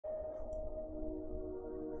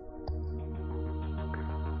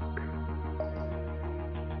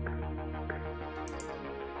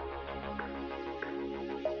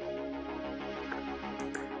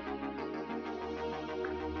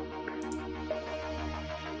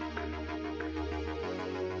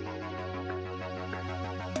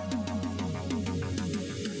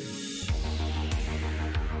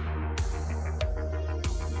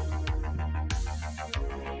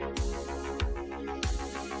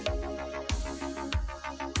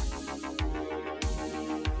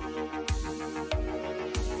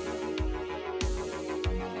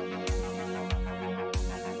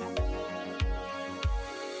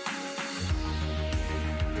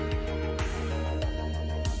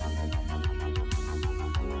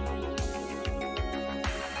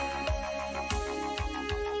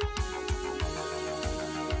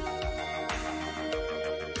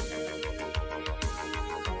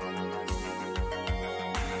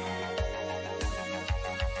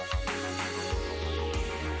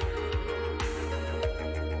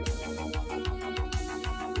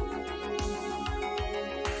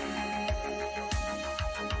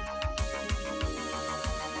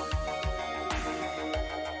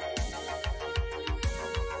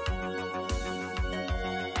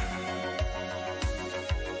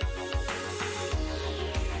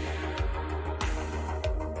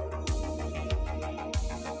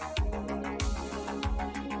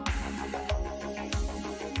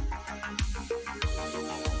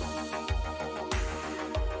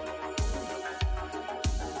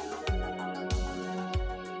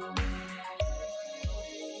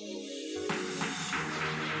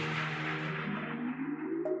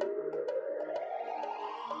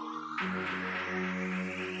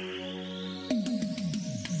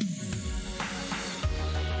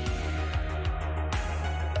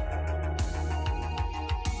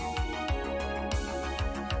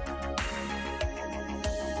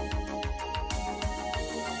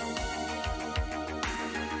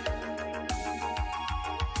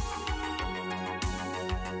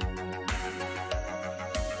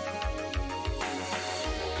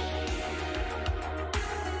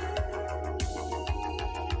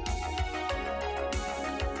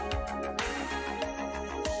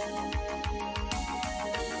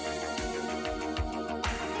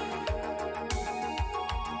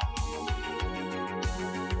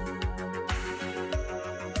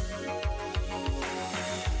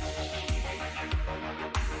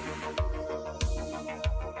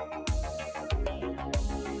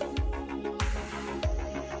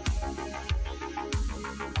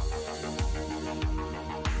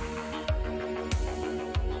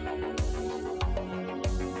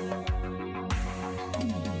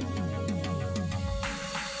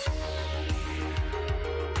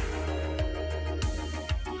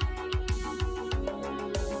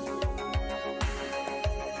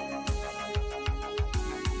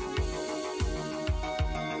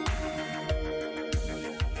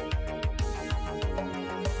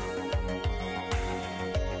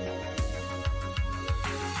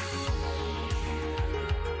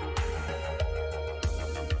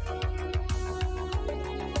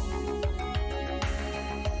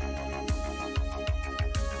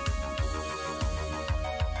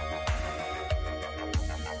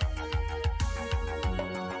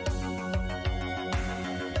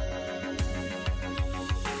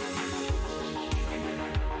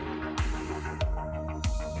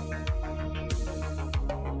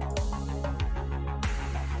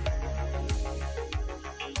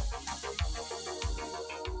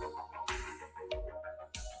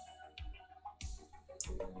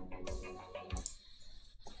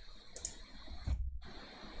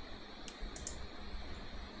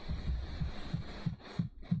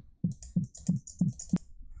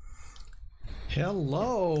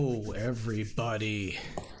Hello, everybody.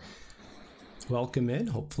 Welcome in.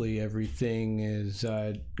 Hopefully everything is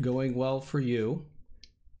going well for you.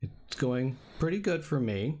 It's going pretty good for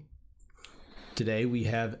me. Today we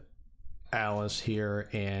have Alice here,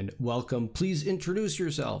 and welcome. Please introduce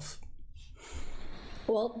yourself.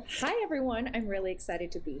 Well, hi everyone. I'm really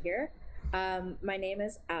excited to be here. My name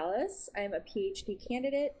is Alice. I'm a PhD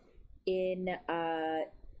candidate in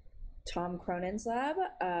Tom Cronin's lab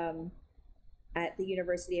at the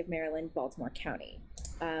University of Maryland, Baltimore County.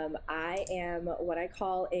 I am what I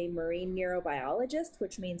call a marine neurobiologist,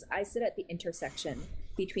 which means I sit at the intersection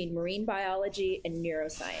between marine biology and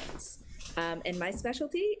neuroscience. And my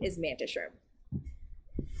specialty is mantis shrimp.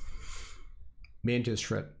 Mantis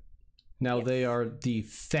shrimp. Now, yes. They are the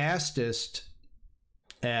fastest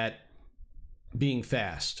at being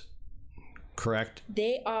fast, correct?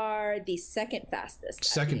 They are the second fastest.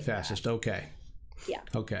 Second fastest, okay. Yeah.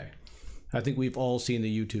 Okay. I think we've all seen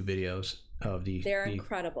the YouTube videos of They're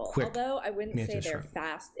incredible. Although I wouldn't say they're shrimp.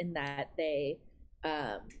 fast in that they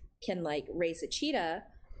can like race a cheetah,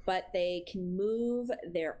 but they can move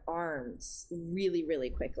their arms really, really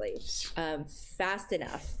quickly, fast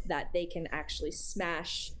enough that they can actually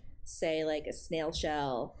smash, say, like a snail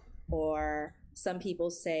shell, or some people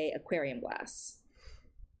say aquarium glass.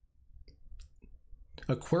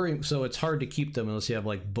 Aquarium, so it's hard to keep them unless you have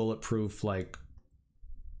like bulletproof, like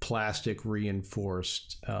plastic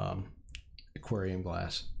reinforced aquarium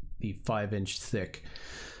glass, the 5-inch thick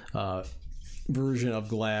version of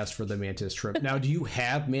glass for the mantis shrimp. Now, do you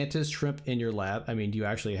have mantis shrimp in your lab? I mean, do you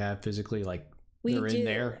actually have physically, like, they're in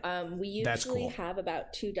there? We usually have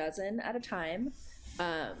about 24 at a time.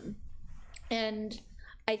 And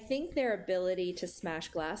I think their ability to smash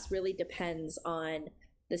glass really depends on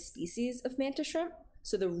the species of mantis shrimp.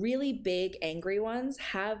 So the really big, angry ones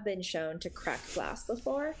have been shown to crack glass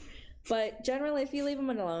before. But generally, if you leave them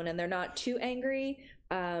alone and they're not too angry,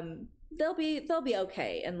 they'll be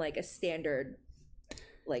okay in like a standard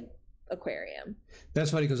like aquarium. That's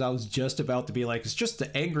funny because I was just about to be like, it's just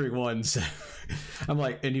the angry ones. I'm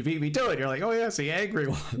like, and you beat me to it. You're like, oh yeah, it's the angry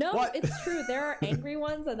one. No, what? It's true. There are angry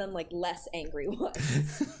ones and then like less angry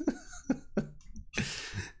ones.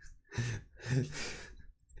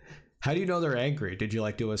 How do you know they're angry? Did you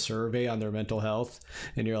like do a survey on their mental health?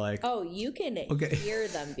 And you're like, oh, you can hear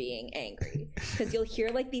them being angry because you'll hear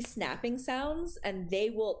like these snapping sounds, and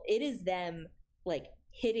it is them like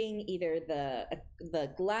hitting either the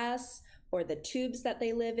glass or the tubes that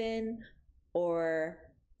they live in, or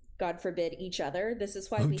God forbid each other. This is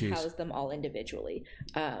why we house them all individually.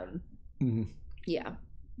 Yeah.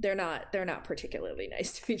 they're not particularly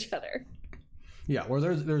nice to each other. Yeah, or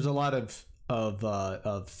there's a lot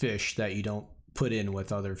of fish that you don't put in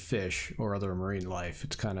with other fish or other marine life.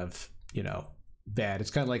 It's kind of, bad. It's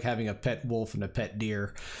kind of like having a pet wolf and a pet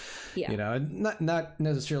deer. Yeah. Not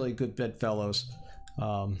necessarily good bedfellows.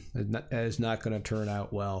 It's not going to turn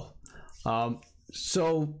out well.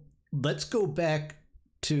 So let's go back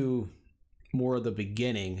to more of the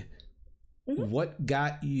beginning. Mm-hmm. What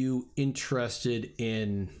got you interested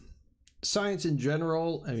in science in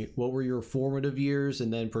general? I mean, what were your formative years,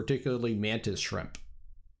 and then particularly mantis shrimp?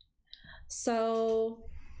 So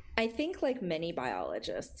I think, like many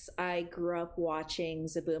biologists, I grew up watching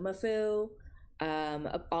Zaboomafoo,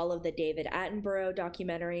 all of the David Attenborough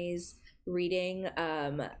documentaries, reading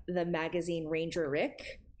the magazine Ranger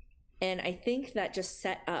Rick. And I think that just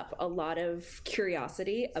set up a lot of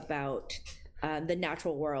curiosity about the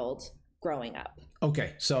natural world growing up.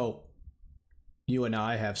 Okay, so you and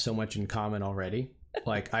I have so much in common already.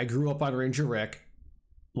 Like, I grew up on Ranger Rick.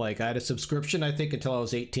 Like, I had a subscription, I think, until I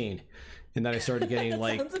was 18. And then I started getting,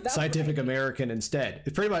 like, Scientific American instead.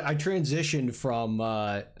 It's pretty much, I transitioned from,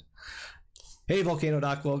 hey, Volcano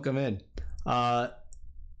Doc, welcome in.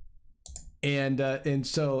 And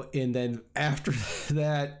then after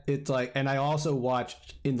that, it's like, and I also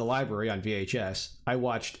watched in the library on VHS, I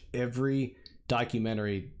watched every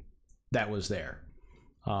documentary that was there.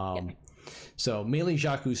 So mainly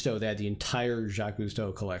Jacques Cousteau, they had the entire Jacques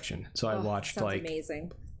Cousteau collection. So I watched like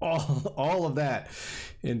amazing. all of that.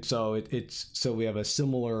 And so so we have a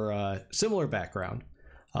similar background.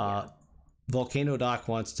 Volcano Doc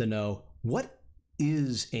wants to know, what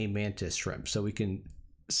is a mantis shrimp? So we can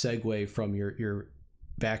segue from your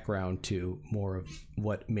background to more of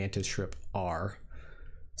what mantis shrimp are.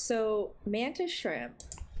 So mantis shrimp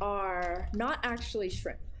are not actually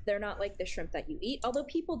shrimp. They're not like the shrimp that you eat, although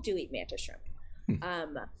people do eat mantis shrimp.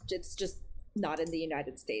 It's just not in the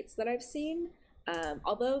United States that I've seen.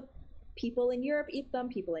 Although people in Europe eat them,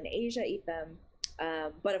 people in Asia eat them.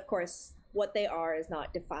 But of course, what they are is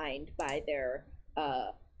not defined by their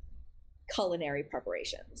culinary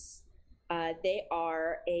preparations. They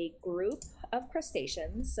are a group of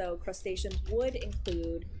crustaceans. So crustaceans would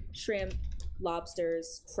include shrimp,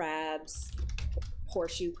 lobsters, crabs,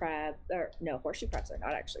 horseshoe crab, or no, horseshoe crabs are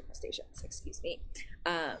not actually crustaceans, excuse me.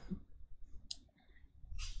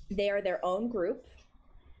 They are their own group,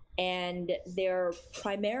 and they're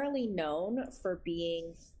primarily known for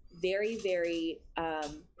being very, very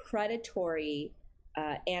predatory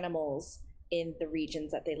animals in the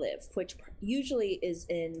regions that they live, which usually is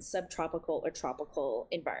in subtropical or tropical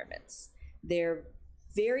environments. They're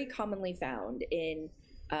very commonly found in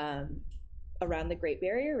around the Great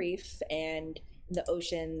Barrier Reef and the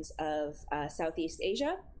oceans of Southeast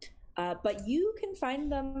Asia. But you can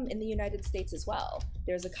find them in the United States as well.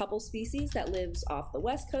 There's a couple species that lives off the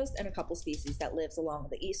West Coast and a couple species that lives along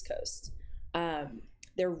the East Coast.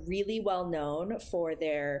 They're really well known for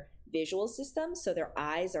their visual system. So their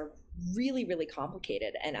eyes are really, really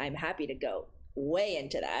complicated. And I'm happy to go way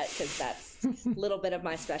into that because that's a little bit of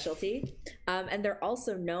my specialty. And they're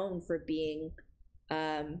also known for being,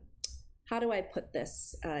 how do I put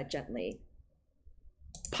this gently?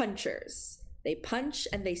 Punchers. They punch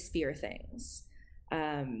and they spear things.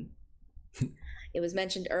 It was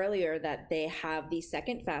mentioned earlier that they have the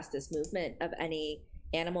second fastest movement of any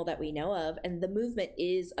animal that we know of, and the movement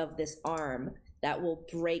is of this arm that will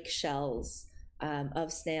break shells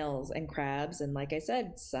of snails and crabs, and like I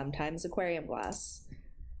said, sometimes aquarium glass.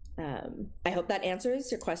 I hope that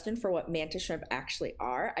answers your question for what mantis shrimp actually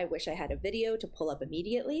are. I wish I had a video to pull up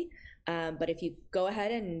immediately, but if you go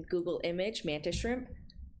ahead and Google image mantis shrimp,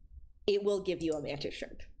 it will give you a mantis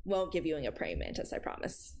shrimp. Won't give you a praying mantis, I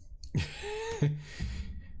promise.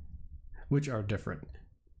 Which are different.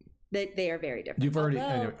 They are very different. You've already.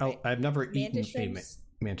 I've never eaten a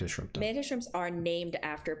mantis shrimp. Though. Mantis shrimps are named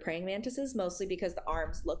after praying mantises, mostly because the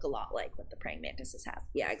arms look a lot like what the praying mantises have.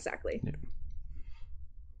 Yeah, exactly.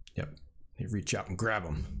 Yep. They reach out and grab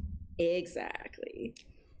them. Exactly.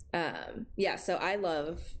 Yeah. So I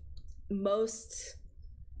love most.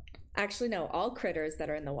 Actually, no, all critters that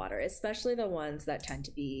are in the water, especially the ones that tend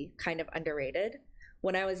to be kind of underrated.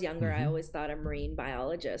 When I was younger, I always thought a marine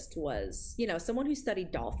biologist was, someone who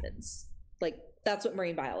studied dolphins. Like, that's what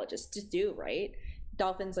marine biologists do, right?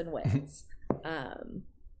 Dolphins and whales.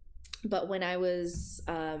 But when I was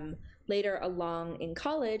later along in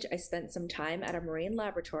college, I spent some time at a marine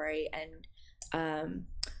laboratory and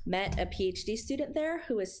met a PhD student there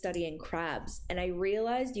who was studying crabs. And I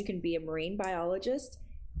realized you can be a marine biologist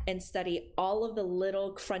and study all of the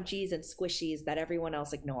little crunchies and squishies that everyone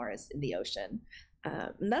else ignores in the ocean.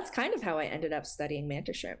 And that's kind of how I ended up studying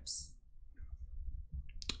mantis shrimps.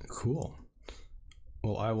 Cool.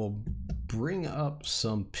 Well, I will bring up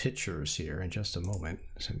some pictures here in just a moment.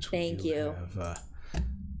 Since Thank you.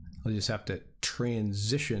 I'll just have to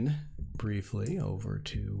transition briefly over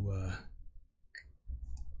to.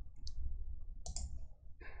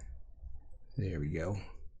 There we go.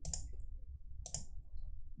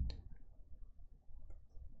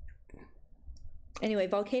 Anyway,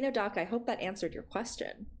 Volcano Doc, I hope that answered your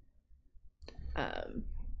question.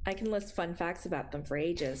 I can list fun facts about them for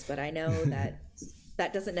ages, but I know that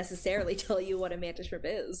that doesn't necessarily tell you what a mantis shrimp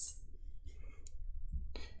is.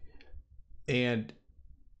 And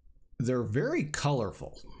they're very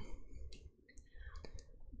colorful.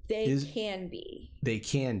 They can be. They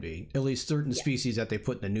can be. At least certain species that they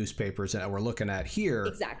put in the newspapers that we're looking at here.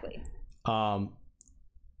 Exactly.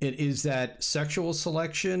 Is that sexual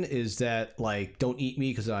selection? Is that like, don't eat me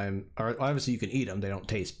because obviously you can eat them. They don't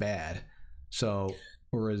taste bad. So,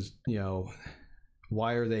 whereas,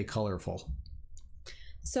 why are they colorful?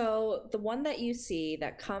 So the one that you see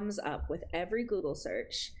that comes up with every Google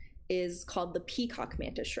search is called the peacock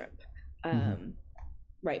mantis shrimp.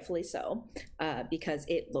 Rightfully so, because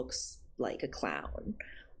it looks like a clown.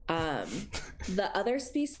 The other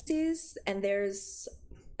species, and there's,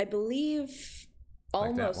 I believe,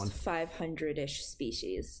 almost 500-ish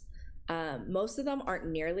species. Most of them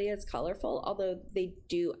aren't nearly as colorful, although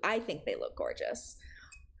I think they look gorgeous.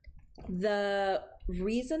 The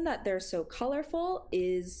reason that they're so colorful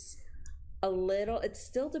is it's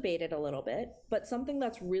still debated a little bit, but something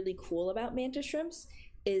that's really cool about mantis shrimps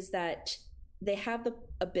is that they have the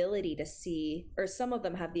ability to see, or some of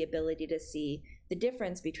them have the ability to see the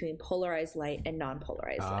difference between polarized light and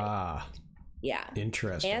non-polarized light. Yeah.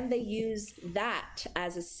 Interesting. And they use that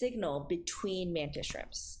as a signal between mantis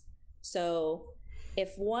shrimps. So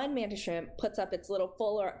if one mantis shrimp puts up its little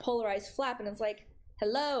polarized flap and it's like,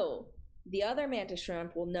 hello, the other mantis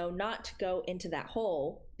shrimp will know not to go into that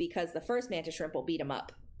hole because the first mantis shrimp will beat him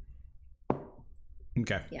up.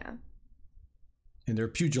 Okay. Yeah. And they're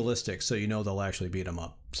pugilistic, so they'll actually beat them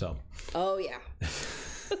up. So. Oh, yeah.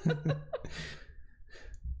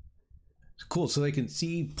 Cool. So they can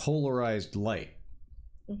see polarized light.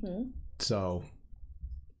 So.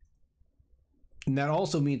 And that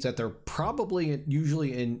also means that they're probably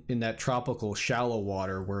usually in that tropical shallow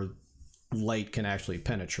water where light can actually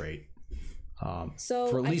penetrate. So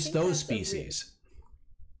for at least those species.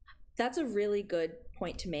 That's a really good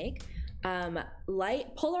point to make.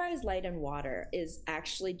 Polarized light in water is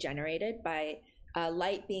actually generated by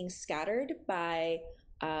light being scattered by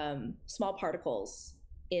small particles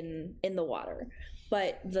in the water.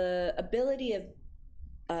 But the ability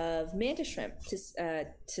of mantis shrimp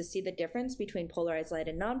to see the difference between polarized light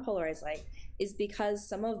and non-polarized light is because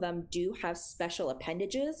some of them do have special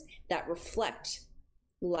appendages that reflect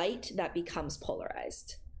light that becomes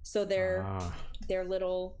polarized. So their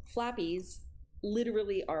little flappies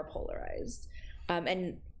literally are polarized.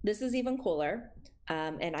 And this is even cooler.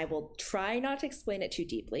 And I will try not to explain it too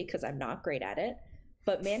deeply because I'm not great at it.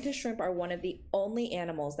 But mantis shrimp are one of the only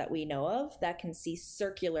animals that we know of that can see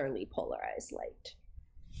circularly polarized light.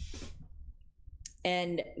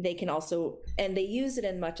 And they can also, and they use it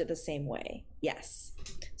in much of the same way. Yes.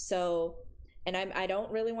 So, and I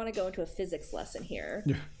don't really want to go into a physics lesson here.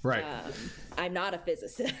 Right. I'm not a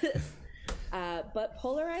physicist. But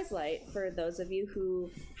polarized light, for those of you who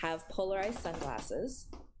have polarized sunglasses,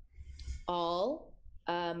 all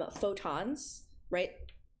photons, right?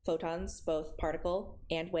 Photons, both particle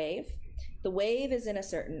and wave. The wave is in a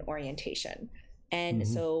certain orientation. And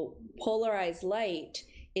so polarized light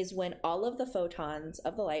is when all of the photons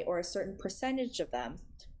of the light, or a certain percentage of them,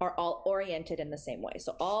 are all oriented in the same way.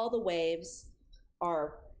 So all the waves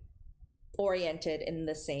are oriented in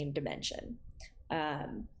the same dimension.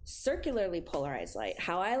 Circularly polarized light,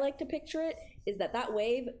 how I like to picture it, is that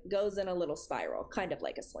wave goes in a little spiral, kind of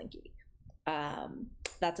like a slinky.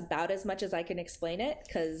 That's about as much as I can explain it,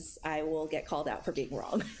 because I will get called out for being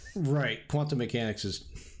wrong. Right. Quantum mechanics is,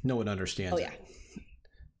 no one understands it.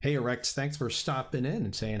 Hey, Rex, thanks for stopping in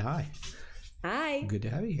and saying hi. Hi. Good to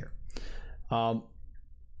have you here.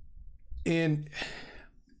 And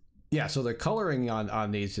yeah, so the coloring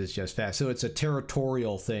on these is just fast. So it's a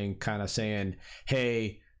territorial thing, kind of saying,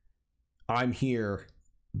 hey, I'm here,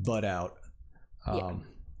 butt out.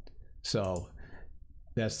 So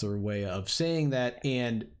that's their way of saying that.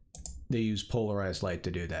 And they use polarized light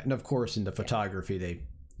to do that. And of course, in the photography,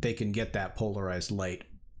 they can get that polarized light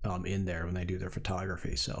in there when they do their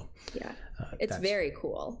photography. So yeah, it's very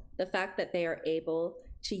cool. The fact that they are able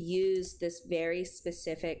to use this very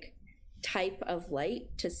specific type of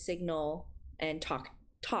light to signal and talk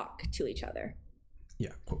to each other.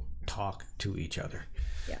 Yeah, quote, talk to each other.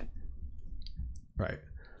 Yeah. Right.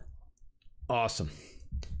 Awesome.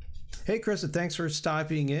 Hey, Krista, thanks for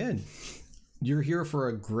stopping in. You're here for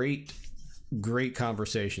a great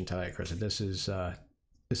conversation tonight, Krista. This is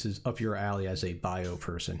up your alley as a bio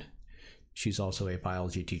person. She's also a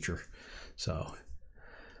biology teacher, so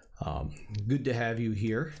good to have you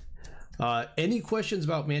here. Any questions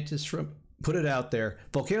about Mantis Shrimp? Put it out there.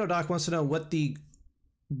 Volcano Doc wants to know what the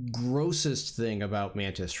grossest thing about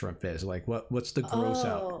Mantis Shrimp is. Like, what's the gross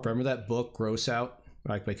out? Remember that book, Gross Out?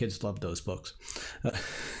 Like, my kids love those books.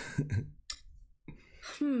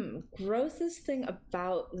 Grossest thing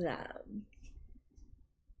about them.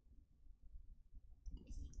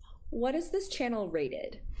 What is this channel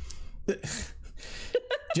rated?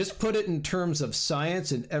 Just put it in terms of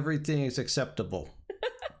science and everything is acceptable.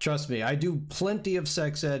 Trust me, I do plenty of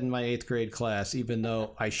sex ed in my 8th grade class, even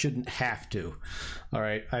though I shouldn't have to. All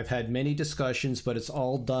right, I've had many discussions, but it's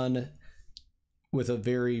all done with a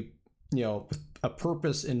very, a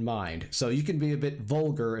purpose in mind. So you can be a bit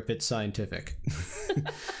vulgar if it's scientific.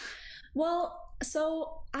 Well,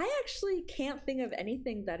 so I actually can't think of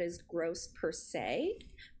anything that is gross per se,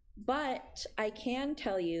 but I can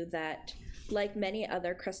tell you that, like many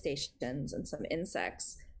other crustaceans and some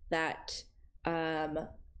insects, that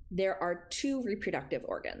there are 2 reproductive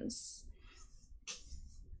organs.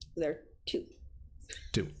 There are 2.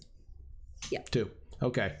 2. Yeah. 2.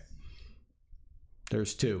 Okay.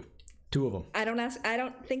 There's 2. 2 of them. I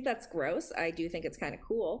don't think that's gross. I do think it's kind of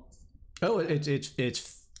cool. Oh,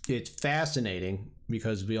 it's fascinating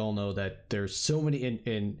because we all know that there's so many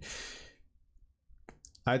in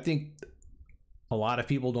I think a lot of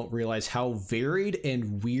people don't realize how varied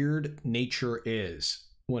and weird nature is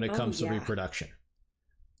when it comes to reproduction.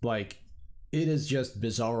 Like, it is just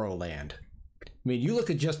bizarro land. I mean, you look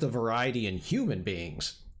at just the variety in human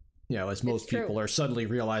beings, as most people are suddenly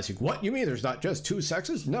realizing, what, you mean there's not just 2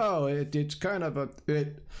 sexes? No, it's kind of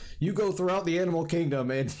you go throughout the animal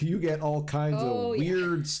kingdom and you get all kinds of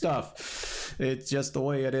weird stuff. It's just the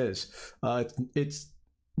way it is. It's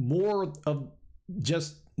more of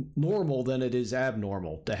just normal than it is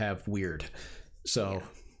abnormal to have weird. So,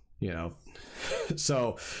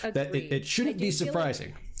 so that it shouldn't be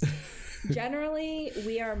surprising. Generally,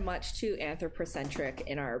 we are much too anthropocentric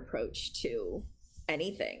in our approach to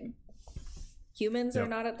anything. Humans are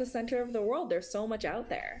not at the center of the world. There's so much out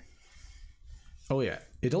there. Oh yeah,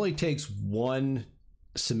 it only takes 1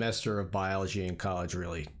 semester of biology in college,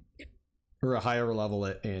 really, or a higher level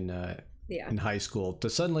in high school, to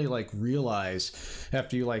suddenly realize,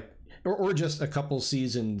 after you or just a couple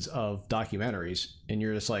seasons of documentaries, and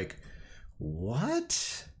you're just like,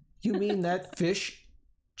 what? You mean that fish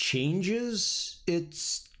changes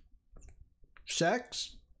its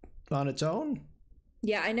sex on its own?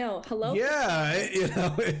 Yeah, I know. Hello? Yeah,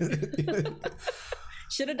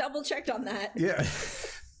 Should have double checked on that. Yeah.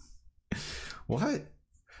 What?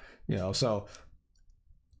 So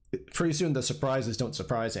pretty soon the surprises don't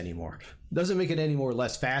surprise anymore. Doesn't make it any more or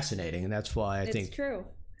less fascinating, and that's why I think it's true.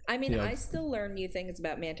 I mean, I still learn new things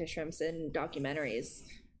about mantis shrimps in documentaries.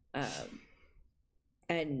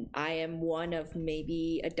 And I am one of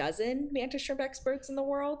maybe a dozen mantis shrimp experts in the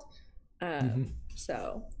world.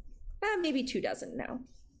 So maybe 2 dozen now.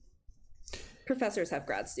 Professors have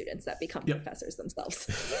grad students that become professors themselves.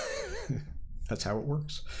 That's how it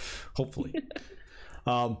works, hopefully.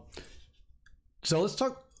 So let's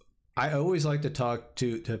talk. I always like to talk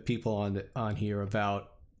to people on here about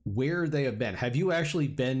where they have been. Have you actually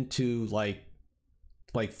been to like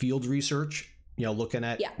field research, looking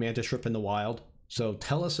at mantis shrimp in the wild? So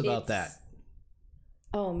tell us about that.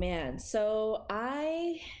 Oh man. So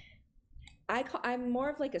I'm more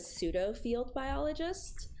of a pseudo field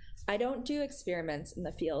biologist. I don't do experiments in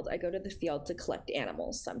the field. I go to the field to collect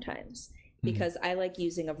animals sometimes because I like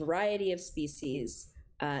using a variety of species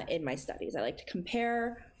in my studies. I like to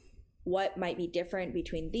compare what might be different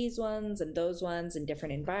between these ones and those ones in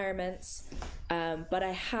different environments. But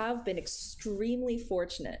I have been extremely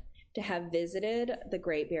fortunate to have visited the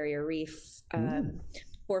Great Barrier Reef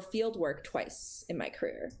for field work twice in my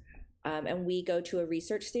career. And we go to a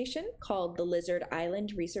research station called the Lizard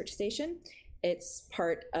Island Research Station. It's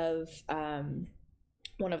part of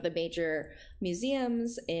one of the major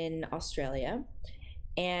museums in Australia.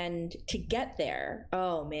 And to get there,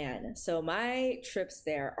 oh man, so my trips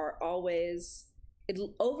there are always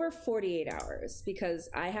over 48 hours because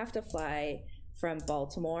I have to fly from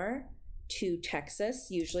Baltimore to Texas,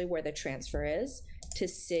 usually where the transfer is, to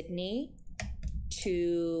Sydney,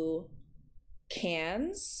 to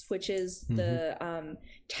Cairns, which is the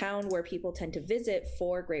town where people tend to visit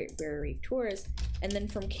for Great Barrier Reef tours. And then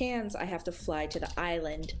from Cairns, I have to fly to the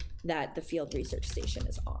island that the field research station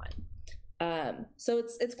is on. So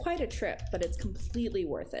it's quite a trip, but it's completely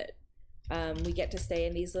worth it. We get to stay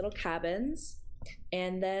in these little cabins,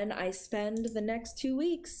 and then I spend the next 2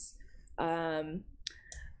 weeks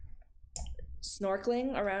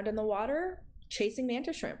snorkeling around in the water, chasing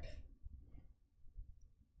mantis shrimp.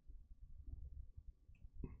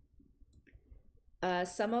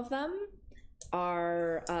 Some of them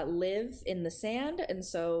are live in the sand, and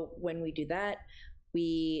so when we do that,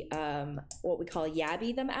 we what we call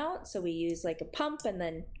yabby them out. So we use like a pump and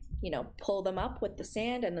then pull them up with the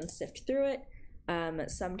sand and then sift through it.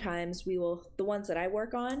 Sometimes we will, the ones that I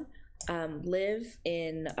work on live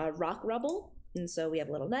in rock rubble, and so we have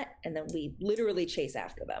a little net and then we literally chase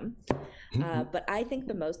after them. But I think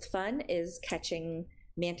the most fun is catching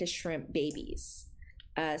mantis shrimp babies.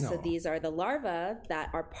 So these are the larvae that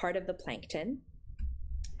are part of the plankton,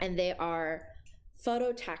 and they are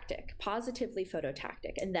phototactic, positively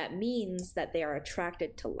phototactic, and that means that they are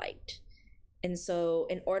attracted to light. And so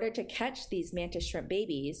in order to catch these mantis shrimp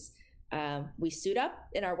babies, we suit up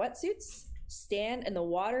in our wetsuits, stand in the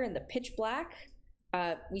water in the pitch black.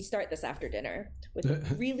 We start this after dinner with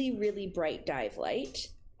a really, really bright dive light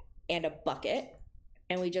and a bucket,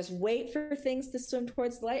 and we just wait for things to swim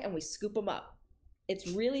towards the light and we scoop them up. It's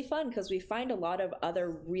really fun because we find a lot of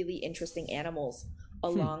other really interesting animals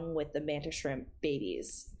along with the mantis shrimp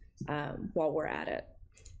babies while we're at it.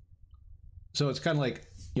 So it's kind of like,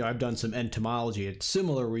 I've done some entomology. It's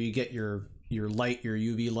similar where you get your light, your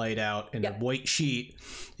UV light out in a white sheet,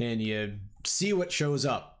 and you see what shows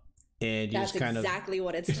up. And you That's just kind exactly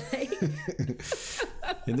what it's like.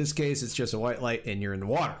 In this case, it's just a white light and you're in the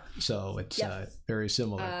water. So it's very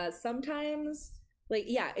similar. Sometimes,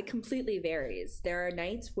 it completely varies. There are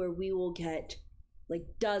nights where we will get like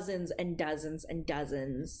dozens and dozens and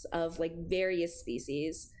dozens of like various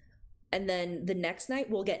species. And then the next night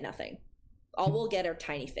we'll get nothing. All we'll get are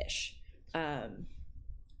tiny fish. And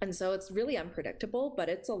so it's really unpredictable, but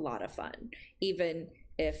it's a lot of fun, even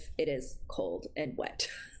if it is cold and wet.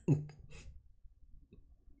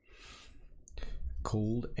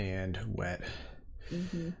 Cold and wet.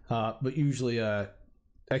 But usually I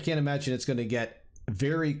can't imagine it's going to get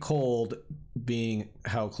very cold being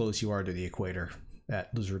how close you are to the equator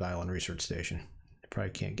at Lizard Island Research Station. You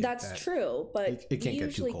probably can't get that. That's true, but it can't we get too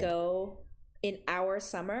usually cold. go in our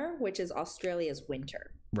summer, which is Australia's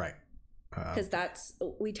winter. Right. Because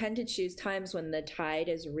we tend to choose times when the tide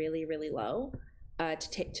is really, really low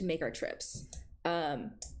to make our trips.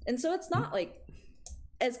 And so it's not like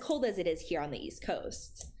as cold as it is here on the East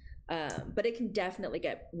Coast, but it can definitely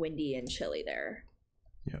get windy and chilly there.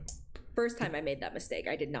 Yep. First time I made that mistake,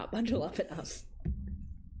 I did not bundle up enough.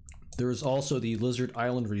 There's also the Lizard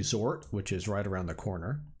Island Resort, which is right around the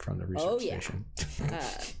corner from the research station.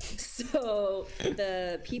 So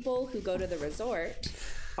the people who go to the resort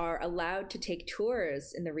are allowed to take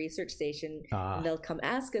tours in the research station. And they'll come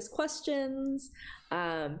ask us questions.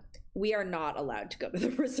 We are not allowed to go to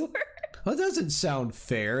the resort. Well, that doesn't sound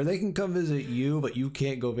fair. They can come visit you, but you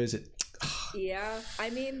can't go visit. Yeah, I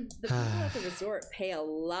mean, the people at the resort pay a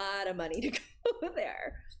lot of money to go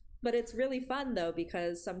there. But it's really fun, though,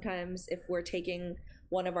 because sometimes if we're taking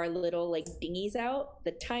one of our little, dinghies out,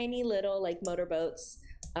 the tiny little, motorboats,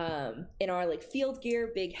 in our, field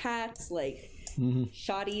gear, big hats,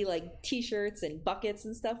 shoddy, T-shirts and buckets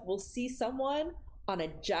and stuff, we'll see someone on a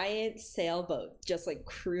giant sailboat just,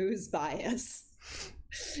 cruise by us.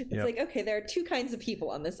 It's okay, there are two kinds of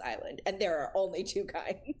people on this island, and there are only two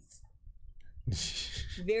kinds.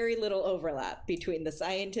 Very little overlap between the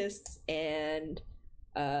scientists and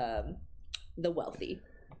the wealthy.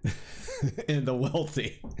 And the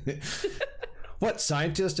wealthy. What,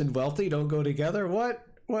 scientists and wealthy don't go together? What?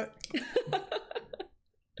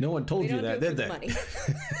 No one told you that, did they? Money.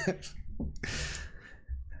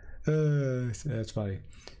 That's funny.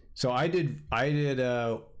 So I did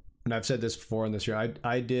and I've said this before in this year,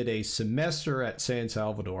 I did a semester at San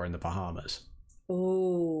Salvador in the Bahamas.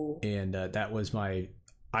 Oh. And that was my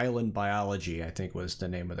island biology, I think was the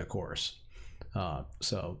name of the course.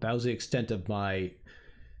 So that was the extent of my,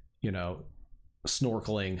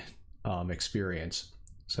 snorkeling experience.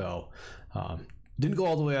 So didn't go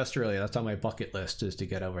all the way to Australia. That's on my bucket list, is to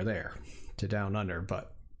get over there to down under.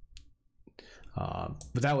 But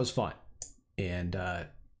that was fun. And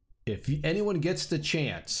if anyone gets the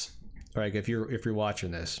chance, if you're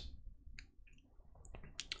watching this,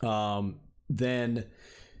 then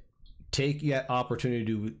take that opportunity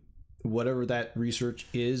to do whatever that research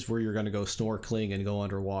is, where you're going to go snorkeling and go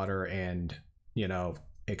underwater and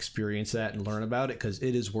experience that and learn about it, because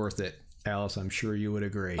it is worth it. Alice, I'm sure you would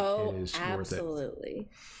agree. Oh, it is absolutely. Worth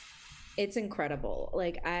it. It's incredible.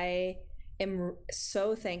 Like, I am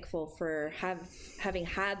so thankful for having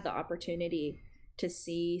had the opportunity to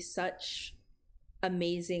see such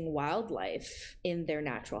amazing wildlife in their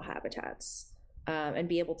natural habitats, and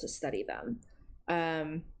be able to study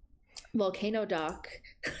them. Volcano Doc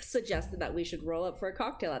suggested that we should roll up for a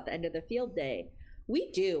cocktail at the end of the field day.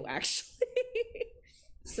 We do, actually.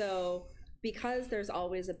 So, because there's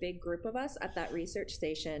always a big group of us at that research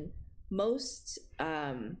station, most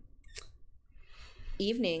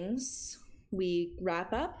evenings we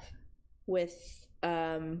wrap up with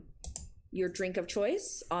your drink of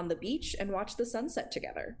choice on the beach and watch the sunset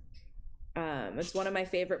together. It's one of my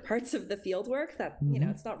favorite parts of the field work that,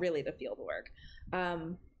 it's not really the field work.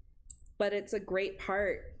 But it's a great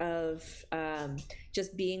part of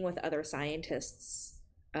just being with other scientists.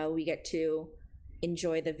 We get to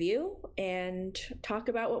enjoy the view and talk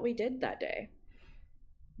about what we did that day.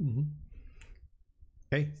 Mm-hmm.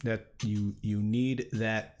 Okay, that you need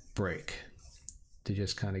that break to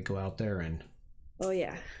just kind of go out there and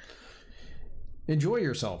enjoy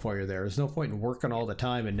yourself while you're there. There's no point in working all the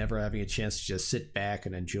time and never having a chance to just sit back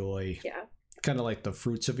and enjoy. Yeah. Kind of like the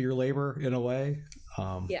fruits of your labor in a way.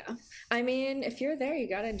 Yeah. I mean, if you're there, you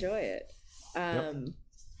got to enjoy it.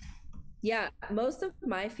 Yeah, most of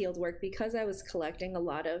my field work, because I was collecting a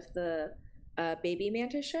lot of the baby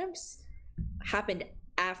mantis shrimps, happened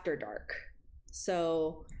after dark.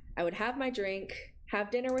 So I would have my drink,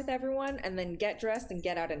 have dinner with everyone, and then get dressed and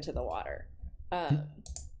get out into the water.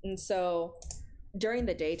 And so during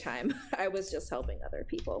the daytime, I was just helping other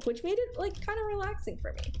people, which made it like kind of relaxing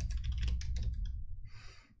for me.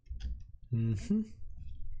 Mm-hmm.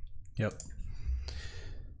 Yep.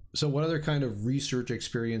 So what other kind of research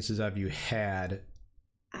experiences have you had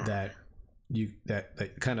that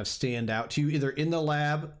kind of stand out to you, either in the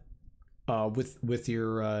lab with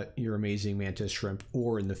your amazing mantis shrimp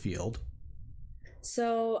or in the field?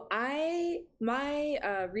 So my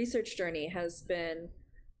research journey has been,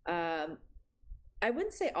 I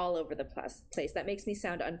wouldn't say all over the place. That makes me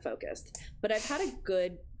sound unfocused, but I've had a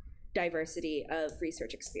good diversity of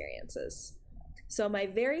research experiences. So my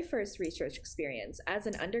very first research experience as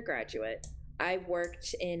an undergraduate, I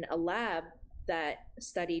worked in a lab that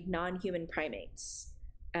studied non-human primates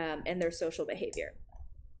and their social behavior.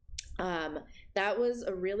 That was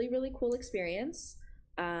a really, really cool experience.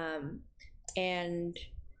 And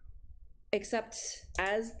except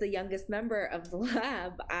as the youngest member of the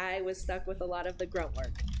lab, I was stuck with a lot of the grunt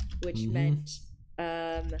work, which meant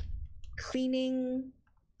cleaning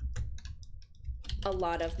a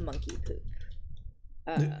lot of monkey poop.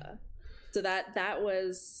 So that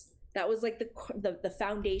was like the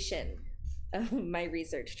foundation of my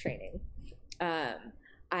research training. I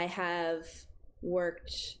have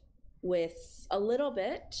worked with a little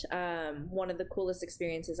bit. One of the coolest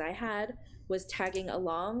experiences I had was tagging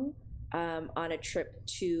along on a trip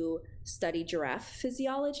to study giraffe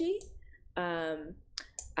physiology.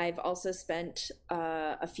 I've also spent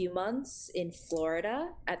a few months in Florida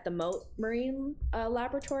at the Moat Marine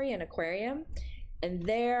Laboratory and Aquarium. And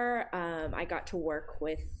there I got to work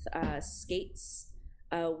with skates,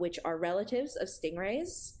 which are relatives of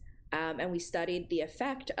stingrays. And we studied the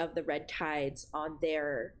effect of the red tides on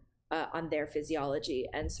their physiology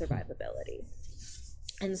and survivability.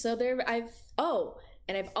 And so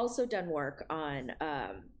I've also done work on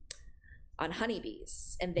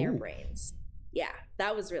honeybees and their brains. Yeah,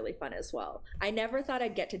 that was really fun as well. I never thought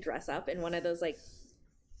I'd get to dress up in one of those like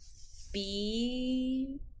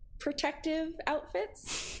bee protective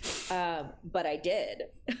outfits, but I did.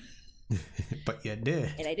 But you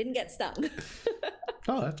did. And I didn't get stung.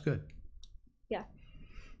 Oh, that's good. Yeah,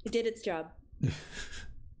 it did its job.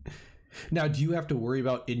 Now, do you have to worry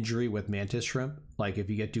about injury with mantis shrimp? Like if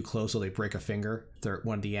you get too close, will they break a finger? They're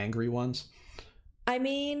one of the angry ones. I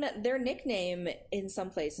mean, their nickname in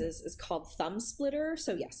some places is called thumb splitter,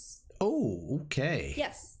 so yes. Oh, okay.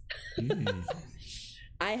 Yes.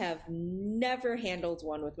 I have never handled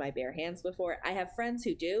one with my bare hands before. I have friends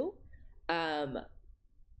who do.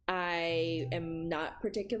 I am not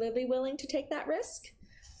particularly willing to take that risk.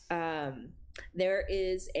 There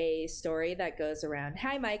is a story that goes around,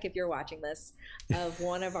 hi Mike, if you're watching this, of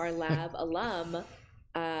one of our lab alum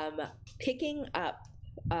picking up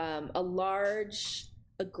a large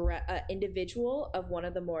individual of one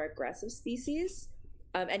of the more aggressive species.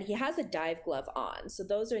 And he has a dive glove on. So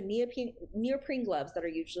those are neoprene gloves that are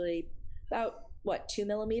usually about, 2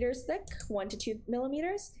 millimeters thick, 1 to 2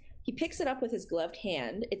 millimeters. He picks it up with his gloved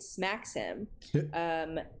hand. It smacks him.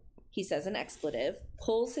 he says an expletive,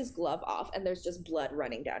 pulls his glove off, and there's just blood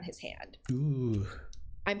running down his hand. Ooh.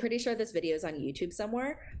 I'm pretty sure this video is on YouTube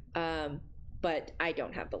somewhere, but I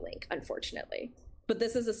don't have the link, unfortunately. But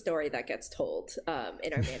this is a story that gets told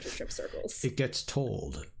in our Mantis Shrimp circles. It gets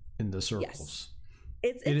told in the circles.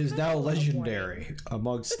 Yes. It is now legendary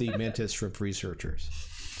amongst the Mantis Shrimp researchers.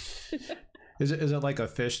 Is it like a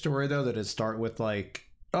fish story, though, that it start with like,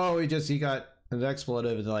 oh, he got an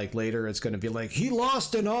expletive, and like later it's going to be like, he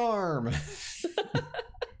lost an arm?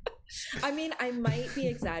 I mean, I might be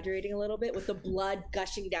exaggerating a little bit with the blood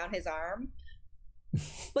gushing down his arm,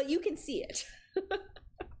 but you can see it.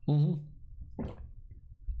 Mm-hmm.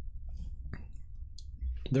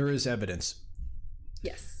 There is evidence.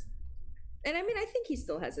 Yes. And I mean, I think he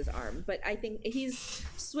still has his arm, but I think he's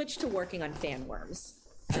switched to working on fan worms,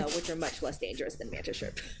 which are much less dangerous than mantis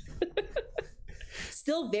shrimp.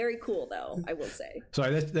 Still very cool, though, I will say.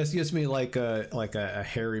 Sorry, that gives me like a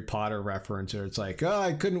Harry Potter reference, or it's like, oh,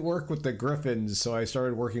 I couldn't work with the griffins, so I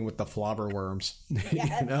started working with the flobber worms.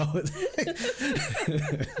 Yes. You know?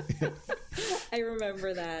 I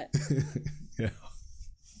remember that. Yeah.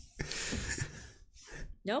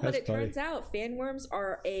 No, but That's it turns out fan worms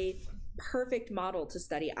are a perfect model to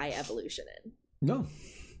study eye evolution in. No.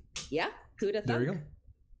 Yeah, who'd have thought? There you go.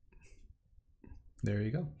 There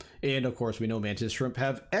you go. And of course, we know mantis shrimp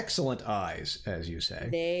have excellent eyes, as you say.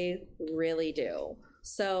 They really do.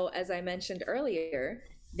 So, as I mentioned earlier,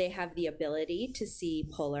 they have the ability to see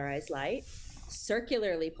polarized light,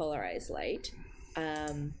 circularly polarized light.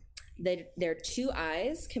 Their two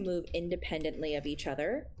eyes can move independently of each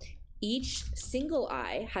other. Each single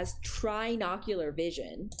eye has trinocular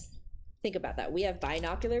vision. Think about that. We have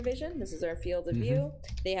binocular vision. This is our field of view.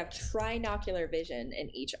 They have trinocular vision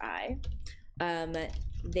in each eye.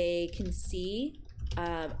 They can see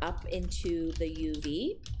up into the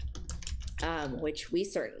UV, which we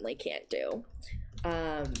certainly can't do,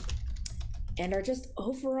 and are just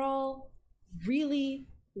overall really,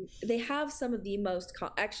 they have some of the most,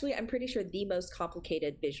 actually, I'm pretty sure the most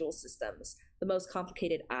complicated visual systems, the most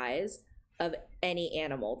complicated eyes of any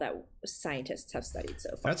animal that scientists have studied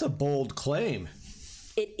so far. That's a bold claim.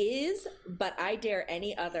 It is, but I dare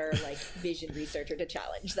any other like vision researcher to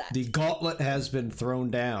challenge that. The gauntlet has been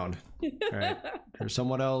thrown down. Right? There's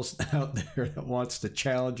someone else out there that wants to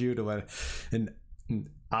challenge you to an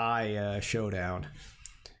eye showdown.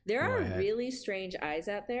 There are really strange eyes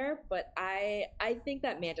out there, but I think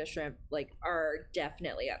that mantis shrimp like are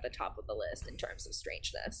definitely at the top of the list in terms of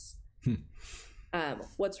strangeness.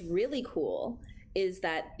 What's really cool is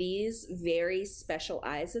that these very special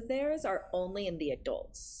eyes of theirs are only in the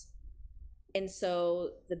adults. And so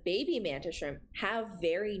the baby mantis shrimp have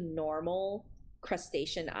very normal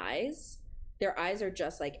crustacean eyes. Their eyes are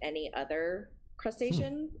just like any other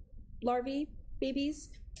crustacean larvae babies.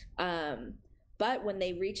 But when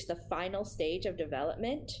they reach the final stage of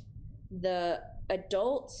development, the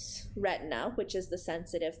adult's retina, which is the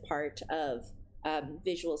sensitive part of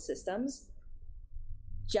visual systems,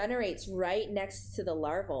 generates right next to the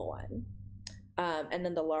larval one, and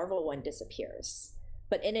then the larval one disappears.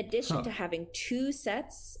 But in addition to having two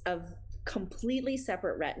sets of completely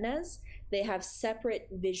separate retinas, they have separate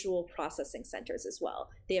visual processing centers as well.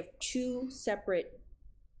 They have two separate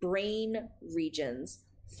brain regions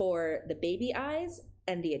for the baby eyes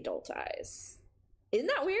and the adult eyes. Isn't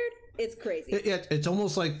that weird? It's crazy. It's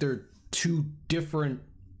almost like they're two different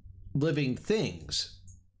living things.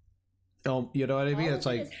 You know what I mean? All it's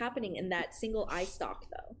of it like is happening in that single eye stalk,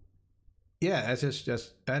 though. Yeah, that's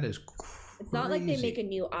just that is crazy. It's not like they make a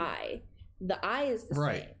new eye. The eye is the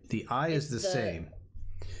same. The eye is the same.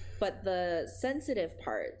 But the sensitive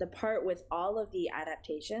part, the part with all of the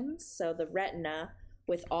adaptations, so the retina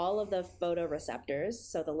with all of the photoreceptors,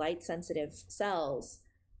 so the light sensitive cells,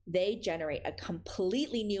 they generate a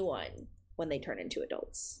completely new one when they turn into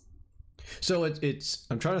adults. So it's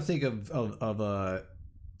I'm trying to think of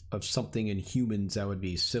something in humans that would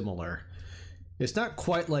be similar. It's not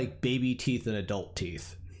quite like baby teeth and adult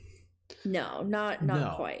teeth. No, not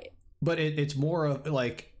quite. But it's more of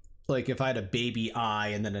like if I had a baby eye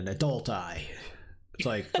and then an adult eye. It's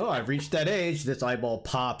like, oh, I've reached that age. This eyeball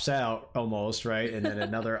pops out almost, right? And then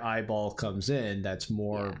another eyeball comes in that's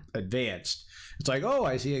more advanced. It's like, oh,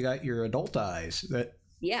 I see I got your adult eyes.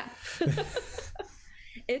 Yeah.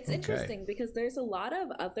 It's interesting because there's a lot of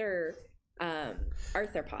other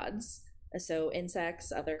arthropods, so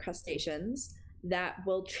insects, other crustaceans, that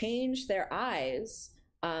will change their eyes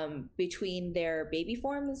between their baby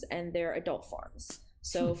forms and their adult forms.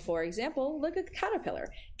 So, for example, look at caterpillar.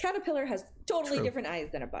 Caterpillar has totally different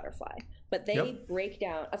eyes than a butterfly, but they break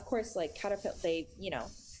down. Of course, like caterpillar, they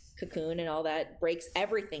cocoon and all that, breaks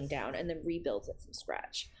everything down, and then rebuilds it from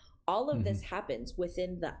scratch. All of this happens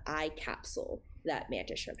within the eye capsule that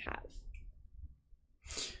mantis shrimp have.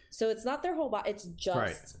 So it's not their whole body, it's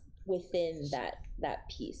just within that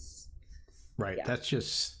piece. Right. Yeah. That's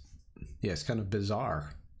just, it's kind of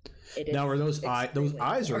bizarre. Now, are those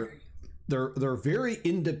eyes are they're very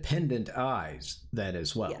independent eyes then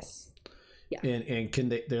as well. Yes. Yeah. And can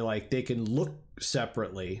they can look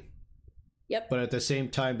separately. Yep. But at the same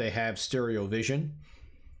time they have stereo vision.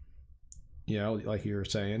 You know, like you were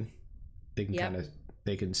saying. They can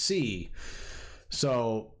they can see.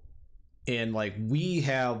 So, and like we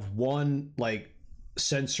have one like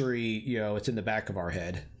sensory, you know, it's in the back of our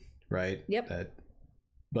head, right? Yep.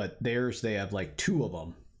 But theirs, they have like two of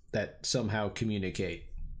them that somehow communicate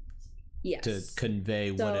to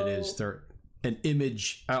convey what it is. They're an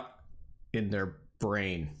image out in their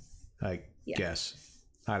brain, I guess.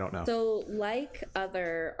 I don't know. So like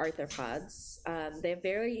other arthropods, they have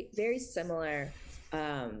very, very similar,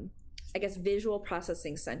 I guess, visual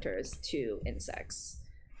processing centers to insects.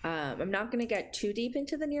 I'm not going to get too deep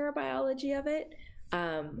into the neurobiology of it,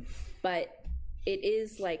 but it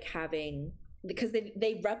is like having, because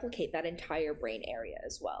they replicate that entire brain area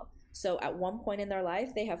as well. So at one point in their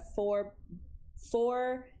life, they have four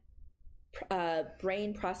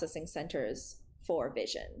brain processing centers for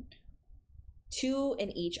vision, 2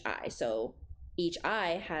 in each eye. So each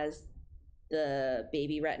eye has the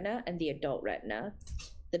baby retina and the adult retina.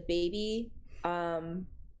 The baby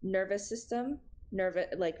nervous system,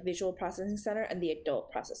 like visual processing center, and the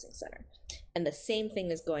adult processing center. And the same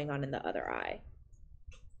thing is going on in the other eye.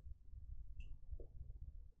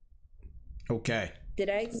 Okay. Did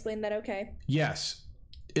I explain that okay? Yes.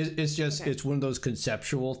 It's just, it's one of those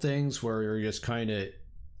conceptual things where you're just kind of,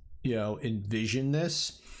 you know, envision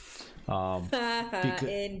this. Envision.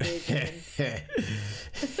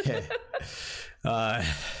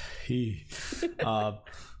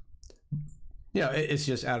 Yeah, it's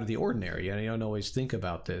just out of the ordinary, and you don't always think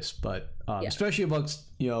about this, but especially amongst,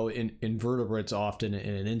 you know, in invertebrates, often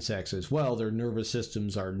in insects as well, their nervous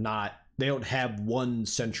systems are not, they don't have one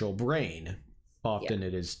central brain. Often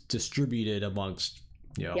it is distributed amongst,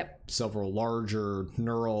 you know, several larger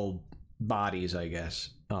neural bodies, I guess.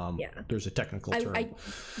 There's a technical term. I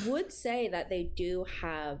would say that they do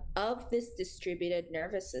have, of this distributed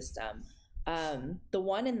nervous system, the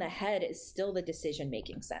one in the head is still the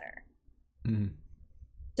decision-making center. Mm-hmm.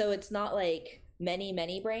 So it's not like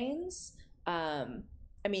many brains. I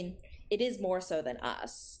mean, it is more so than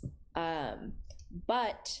us,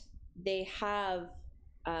 but they have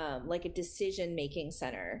like a decision-making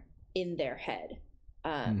center in their head,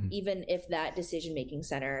 even if that decision-making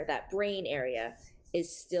center, that brain area,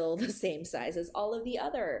 is still the same size as all of the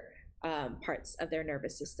other parts of their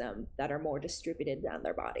nervous system that are more distributed around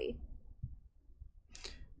their body.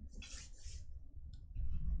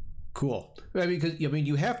 Cool. I mean, because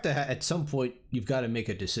you have to at some point you've got to make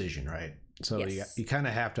a decision, right? So you kind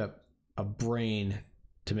of have to a brain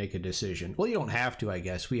to make a decision. Well, you don't have to, I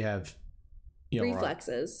guess. We have, you know,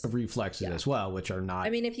 reflexes as well, which are not. I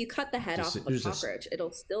mean, if you cut the head off of a cockroach,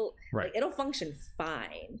 it'll still it'll function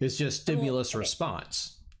fine. It's just stimulus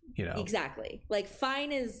response, you know. Exactly. Like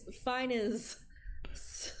fine is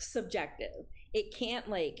subjective. It can't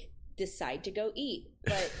like decide to go eat,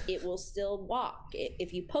 but it will still walk.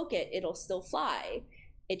 If you poke it, it'll still fly.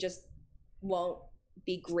 It just won't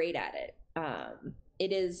be great at it.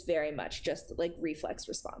 It is very much just like reflex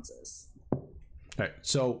responses. All right.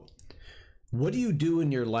 So what do you do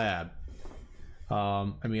in your lab?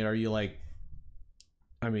 I mean, are you like,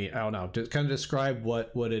 I don't know, just kind of describe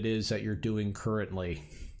what it is that you're doing currently.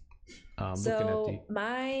 So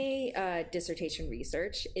my dissertation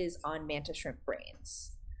research is on mantis shrimp brains.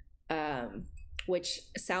 Which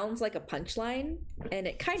sounds like a punchline, and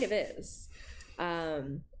it kind of is.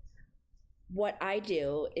 What I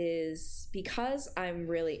do is, because I'm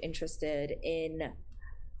really interested in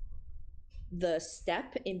the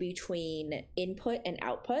step in between input and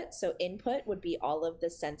output. So input would be all of the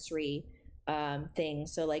sensory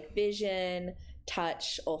things, so like vision,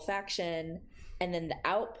 touch, olfaction, and then the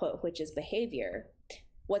output, which is behavior.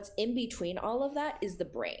 What's in between all of that is the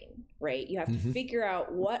brain, right? You have to figure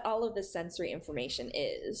out what all of the sensory information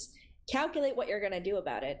is, calculate what you're going to do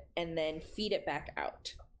about it, and then feed it back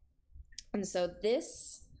out. And so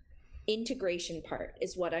this integration part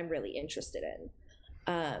is what I'm really interested in.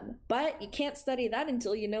 But you can't study that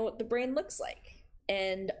until you know what the brain looks like.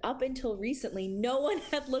 And up until recently, no one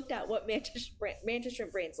had looked at what mantis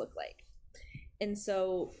shrimp brains look like. And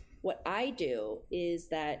so what I do is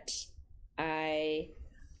that I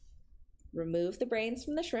remove the brains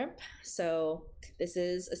from the shrimp. So this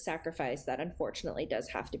is a sacrifice that unfortunately does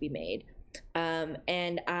have to be made.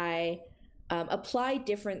 And I apply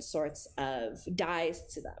different sorts of dyes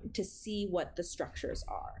to them to see what the structures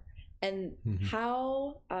are. And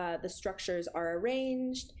how the structures are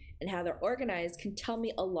arranged and how they're organized can tell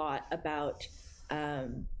me a lot about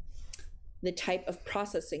the type of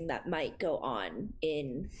processing that might go on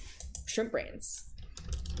in shrimp brains.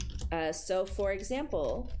 So, for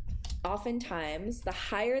example, oftentimes the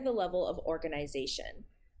higher the level of organization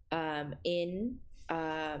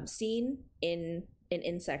seen in an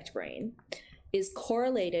insect brain is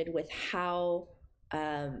correlated with how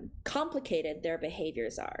complicated their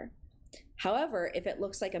behaviors are. However, if it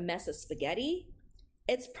looks like a mess of spaghetti,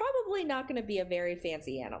 it's probably not going to be a very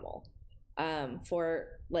fancy animal.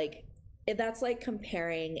 That's like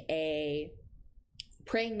comparing a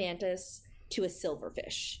praying mantis to a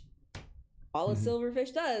silverfish. All a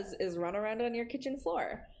silverfish does is run around on your kitchen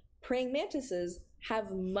floor. Praying mantises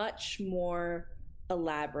have much more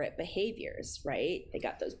elaborate behaviors, right? They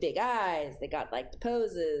got those big eyes, they got like the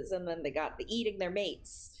poses, and then they got the eating their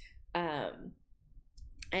mates.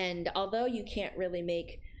 And although you can't really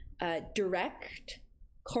make direct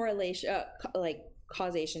correlation,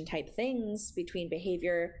 causation type things between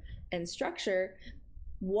behavior and structure,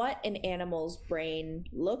 what an animal's brain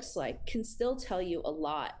looks like can still tell you a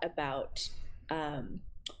lot about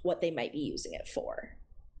what they might be using it for.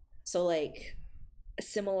 So like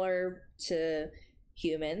similar to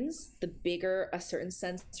humans, the bigger a certain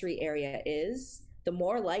sensory area is, the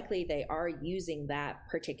more likely they are using that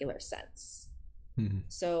particular sense.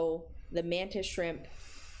 So the mantis shrimp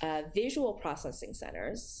visual processing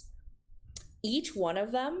centers, each one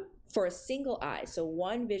of them for a single eye, so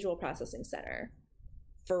one visual processing center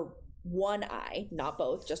for one eye, not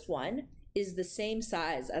both, just one, is the same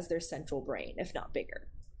size as their central brain, if not bigger.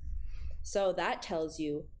 So that tells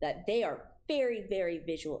you that they are very, very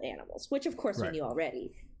visual animals, which of course we knew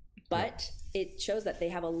already, but it shows that they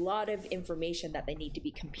have a lot of information that they need to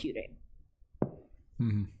be computing.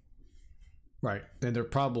 Right. And they're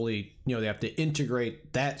probably, they have to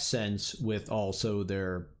integrate that sense with also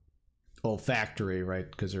their olfactory, right?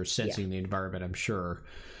 Because they're sensing the environment, I'm sure,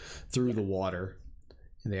 through the water.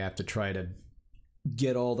 And they have to try to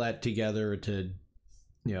get all that together to,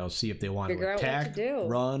 see if they want to attack,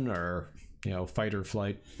 run, or, fight or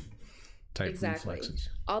flight type reflexes.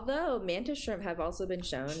 Although mantis shrimp have also been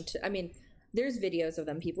shown to, there's videos of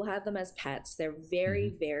them. People have them as pets. They're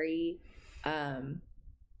very, very,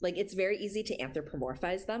 it's very easy to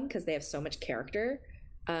anthropomorphize them because they have so much character.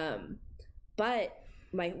 But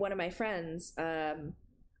one of my friends,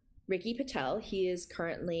 Ricky Patel, he is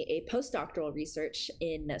currently a postdoctoral research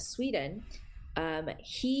in Sweden.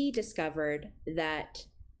 He discovered that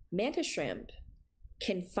mantis shrimp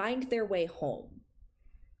can find their way home.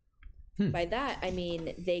 By that, I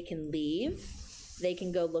mean they can leave, they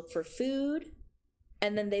can go look for food,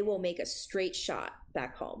 and then they will make a straight shot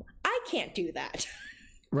back home. I can't do that.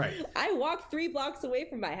 Right. I walk 3 blocks away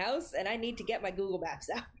from my house and I need to get my Google Maps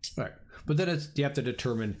out. Right. But then you have to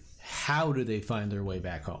determine, how do they find their way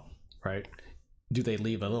back home, right? Do they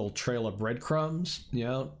leave a little trail of breadcrumbs,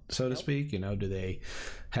 so to speak? Do they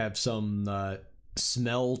have some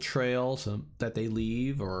smell trail that they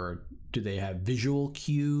leave, or do they have visual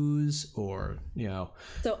cues, or,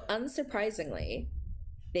 So unsurprisingly,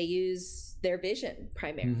 they use their vision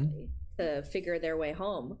primarily to figure their way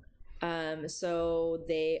home. So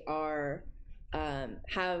they are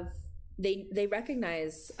they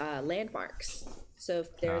recognize landmarks. So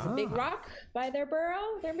if there's a big rock by their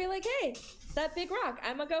burrow, they'll be like, hey, it's that big rock,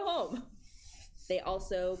 I'm gonna go home. They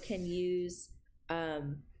also can use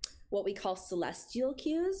what we call celestial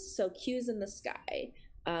cues, so cues in the sky,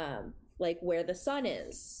 like where the sun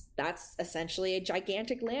is. That's essentially a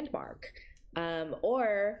gigantic landmark.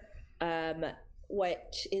 Or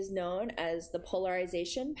what is known as the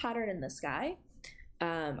polarization pattern in the sky.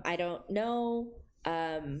 I don't know.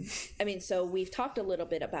 So we've talked a little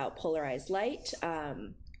bit about polarized light.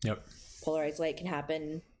 Polarized light can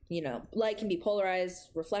happen, light can be polarized,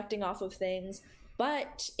 reflecting off of things.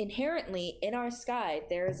 But inherently in our sky,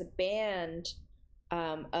 there is a band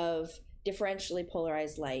of differentially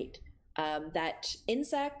polarized light that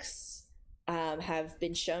insects have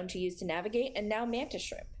been shown to use to navigate, and now mantis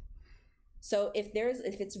shrimp. So if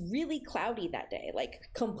it's really cloudy that day, like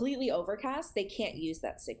completely overcast, they can't use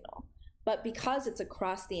that signal. But because it's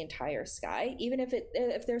across the entire sky, even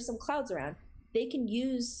if there's some clouds around, they can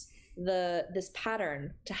use this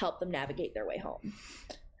pattern to help them navigate their way home.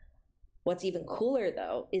 What's even cooler,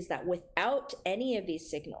 though, is that without any of these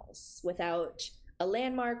signals, without a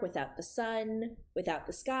landmark, without the sun, without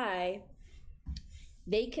the sky,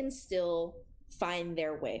 they can still find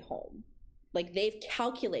their way home. Like they've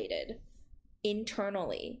calculated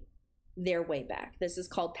internally their way back. This is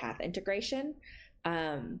called path integration.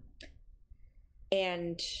 And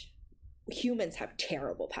humans have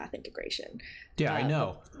terrible path integration. Yeah, I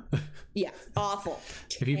know. Yeah, awful.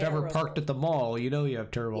 If you've ever parked at the mall, you know you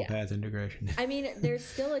have terrible path integration. I mean, there's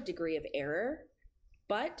still a degree of error,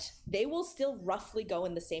 but they will still roughly go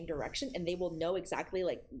in the same direction, and they will know exactly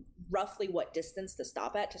like roughly what distance to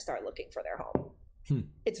stop at to start looking for their home.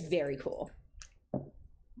 It's very cool.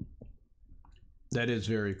 That is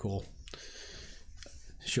very cool.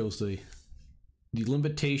 Shows the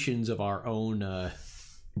limitations of our own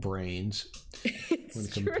brains when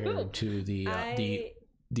compared to the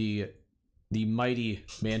mighty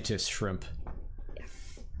Mantis Shrimp. Yeah.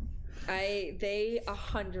 They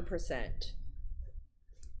 100%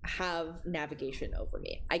 have navigation over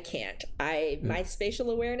me. I can't. My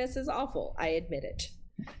spatial awareness is awful. I admit it.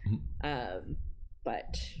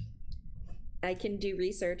 But I can do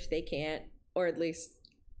research. They can't, or at least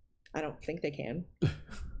I don't think they can.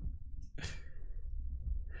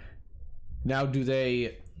 Now, do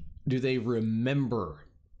they remember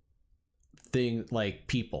things like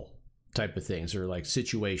people type of things or like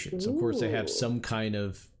situations? Ooh. Of course, they have some kind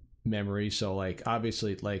of memory. So, like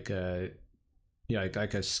obviously, like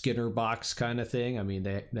like a Skinner box kind of thing. I mean,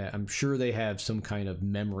 I'm sure they have some kind of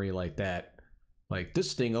memory like that. Like,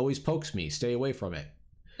 this thing always pokes me. Stay away from it.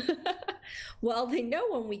 Well, they know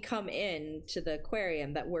when we come in to the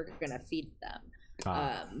aquarium that we're gonna feed them.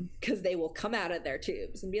 Because they will come out of their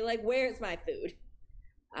tubes and be like, where's my food?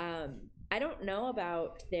 I don't know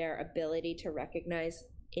about their ability to recognize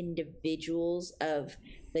individuals of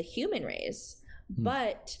the human race,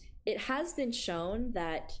 but it has been shown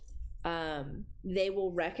that they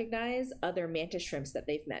will recognize other mantis shrimps that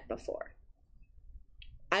they've met before.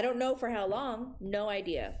 I don't know for how long, no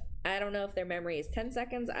idea. I don't know if their memory is 10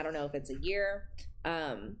 seconds. I don't know if it's a year.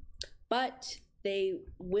 But they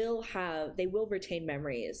will retain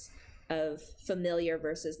memories of familiar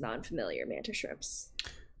versus non-familiar mantis shrimps.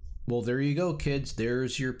 Well, there you go, kids.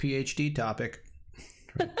 There's your PhD topic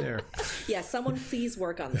right there. Yeah, someone please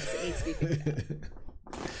work on this. It needs to be figured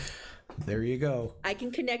out. There you go. I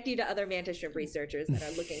can connect you to other mantis shrimp researchers that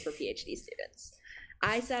are looking for PhD students.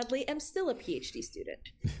 I sadly am still a PhD student,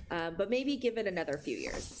 but maybe give it another few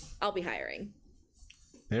years. I'll be hiring.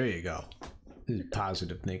 There you go.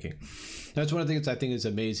 Positive thinking. That's one of the things I think is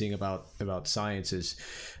amazing about science is,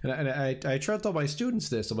 and I try to tell my students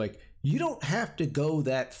this. I'm like, you don't have to go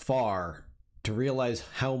that far to realize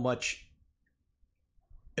how much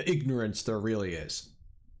ignorance there really is.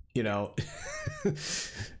 You know,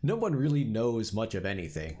 no one really knows much of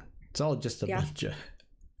anything. It's all just a bunch of,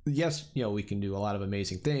 yes, we can do a lot of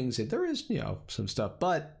amazing things, and there is, some stuff,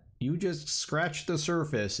 but you just scratch the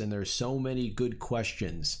surface, and there's so many good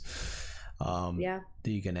questions that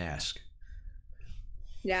you can ask.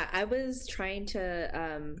 Yeah, I was trying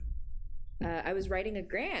to, I was writing a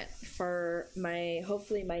grant for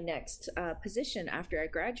hopefully my next position after I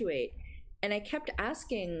graduate. And I kept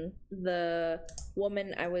asking the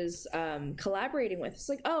woman I was collaborating with, it's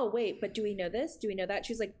like, oh, wait, but do we know this? Do we know that?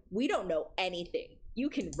 She's like, we don't know anything. You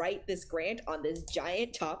can write this grant on this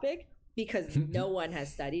giant topic because no one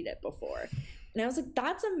has studied it before. And I was like,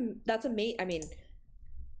 that's amazing. I mean,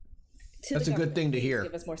 that's a good thing to hear.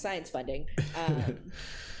 Give us more science funding.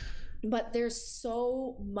 But there's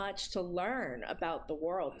so much to learn about the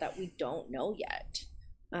world that we don't know yet.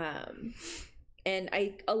 And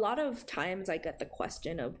a lot of times I get the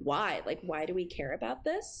question of why do we care about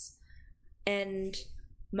this? And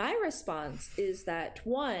my response is that,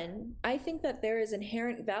 one, I think that there is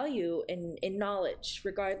inherent value in knowledge,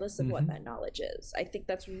 regardless of what that knowledge is. I think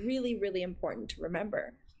that's really, really important to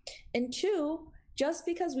remember. And two, just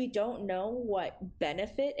because we don't know what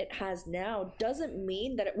benefit it has now doesn't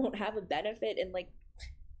mean that it won't have a benefit in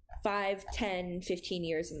 5, 10, 15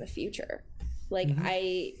 years in the future.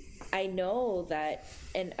 I know that,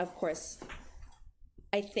 and of course,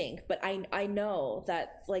 I think, but I know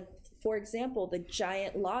that, for example, the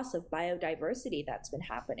giant loss of biodiversity that's been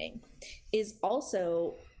happening is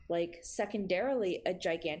also, secondarily a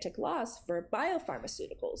gigantic loss for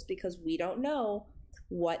biopharmaceuticals, because we don't know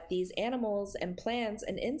what these animals and plants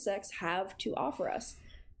and insects have to offer us.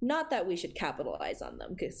 Not that we should capitalize on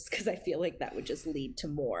them, because I feel like that would just lead to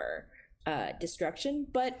more destruction,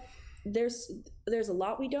 but there's a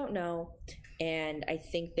lot we don't know, and I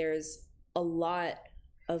think there's a lot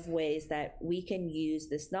of ways that we can use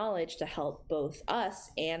this knowledge to help both us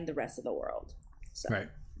and the rest of the world. So. Right.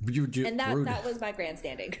 And that was my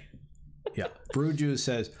grandstanding. Yeah. Brew Juice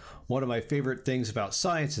says, one of my favorite things about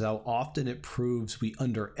science is how often it proves we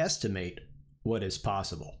underestimate what is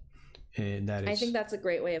possible. And that is, I think that's a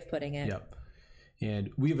great way of putting it. Yep.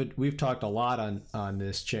 And we've talked a lot on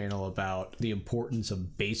this channel about the importance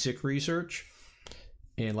of basic research.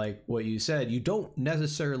 And like what you said, you don't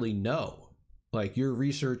necessarily know. Like your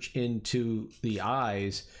research into the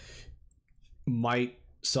eyes might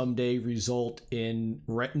someday result in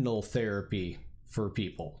retinal therapy for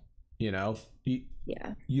people. You know,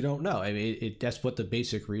 you don't know. I mean, that's what the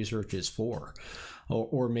basic research is for,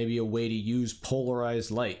 or maybe a way to use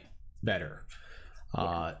polarized light better.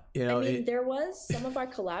 You know, I mean, there was some of our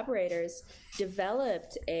collaborators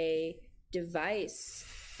developed a device,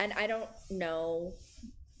 and I don't know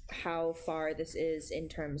how far this is in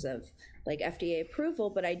terms of like FDA approval,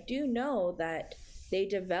 but I do know that they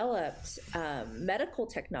developed medical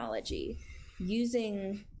technology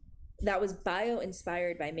that was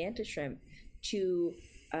bio-inspired by Mantis Shrimp to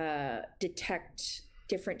detect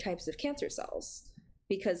different types of cancer cells,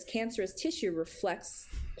 because cancerous tissue reflects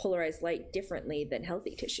polarized light differently than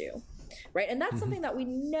healthy tissue, right? And that's something that we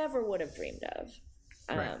never would have dreamed of.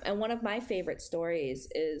 Right. And one of my favorite stories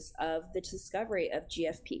is of the discovery of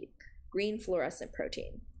GFP, green fluorescent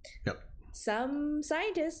protein. Yep. Some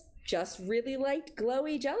scientists just really liked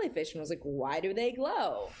glowy jellyfish and was like, why do they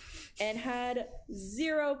glow? And had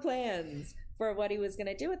zero plans for what he was going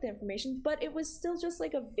to do with the information, but it was still just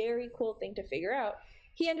like a very cool thing to figure out.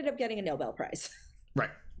 He ended up getting a Nobel Prize. Right.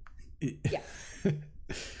 Yeah.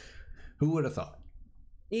 Who would have thought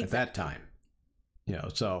Exactly. at that time? You know,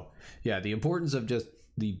 so yeah, the importance of just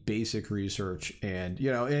the basic research, and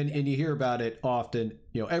you know, and you hear about it often,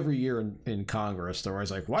 you know, every year in Congress. They're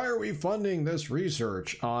always like, why are we funding this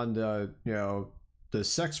research on the, you know, the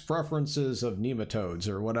sex preferences of nematodes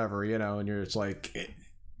or whatever, you know, and you're just like,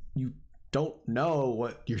 you don't know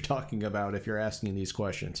what you're talking about if you're asking these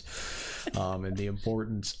questions. And the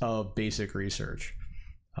importance of basic research,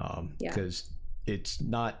 because it's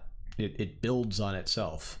not, it builds on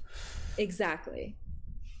itself. Exactly.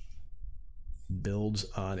 Builds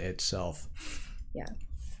on itself. Yeah.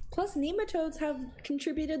 Plus, nematodes have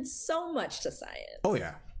contributed so much to science. Oh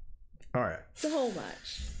yeah. All right. So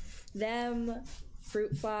much. Them,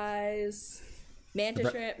 fruit flies,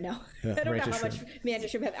 mantis shrimp. No, Yeah, I don't know how shrimp. much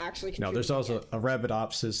mantis shrimp have actually contributed. No, there's also a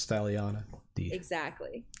Arabidopsis thaliana.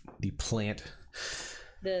 Exactly. The plant.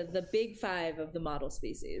 The big five of the model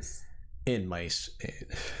species. And mice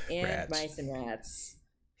and rats. Mice and rats.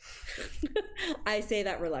 I say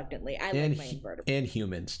that reluctantly. I like my invertebrates. And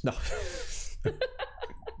humans. No.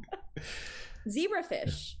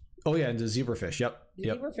 Zebrafish. Oh yeah, and the zebrafish. Yep.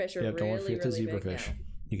 Zebrafish are don't really, forget the really big zebrafish. now.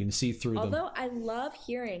 You can see through them. Although I love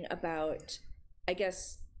hearing about, I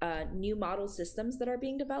guess, new model systems that are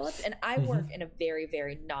being developed. And I work in a very,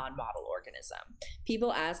 very non-model organism.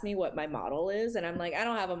 People ask me what my model is, and I'm like, I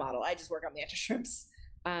don't have a model. I just work on mantis shrimps.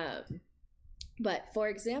 But for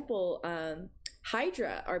example,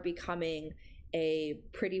 Hydra are becoming a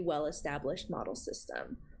pretty well-established model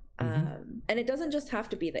system. And it doesn't just have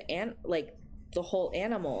to be the whole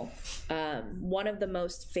animal. One of the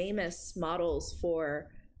most famous models for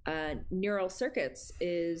neural circuits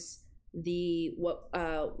is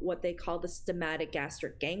what they call the stemmatic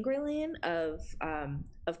gastric ganglion of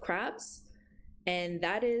crabs, and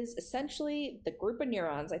that is essentially the group of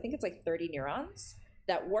neurons. I think it's like 30 neurons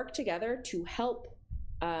that work together to help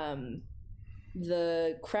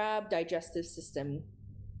the crab digestive system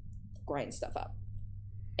grind stuff up.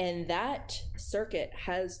 And that circuit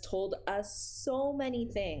has told us so many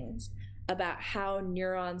things about how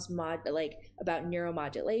neurons about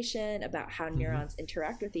neuromodulation, about how neurons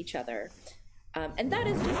interact with each other. And that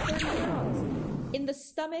is just 30 neurons in the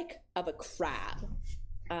stomach of a crab.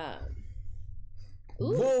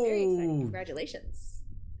 Whoa. Very exciting. Congratulations.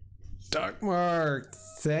 Darkmark,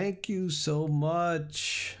 thank you so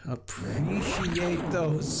much. Appreciate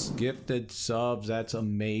those gifted subs. That's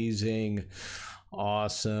amazing.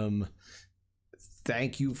 Awesome.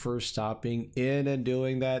 Thank you for stopping in and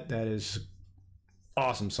doing that. That is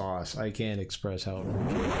awesome sauce. I can't express how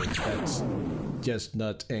appreciated it is. That's just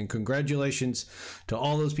nuts. And congratulations to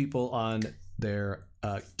all those people on their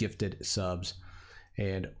gifted subs.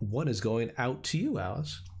 And one is going out to you,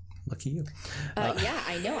 Alice. Lucky you. Yeah,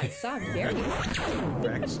 I know. I saw. I'm very excited.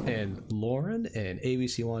 Rex and Lauren and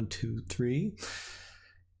ABC123.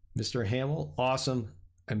 Mr. Hamill, awesome.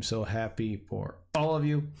 I'm so happy for all of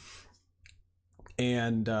you.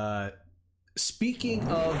 And speaking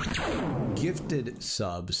of gifted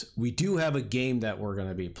subs, we do have a game that we're going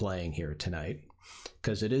to be playing here tonight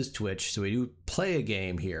because it is Twitch. So we do play a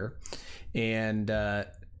game here. And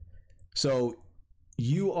so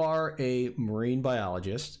you are a marine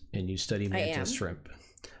biologist and you study Mantis Shrimp.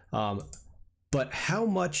 But how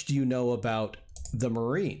much do you know about the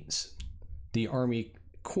Marines, the Army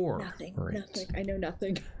Corps Marines? Nothing. I know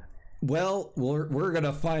nothing. Well, we're going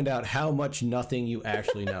to find out how much nothing you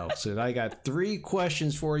actually know. So I got 3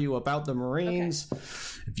 questions for you about the Marines. Okay.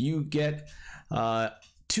 If you get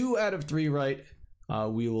 2 out of 3 right,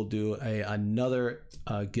 we will do another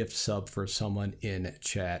gift sub for someone in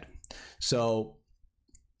chat. So,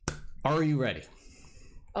 are you ready?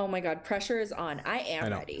 Oh my God, pressure is on. I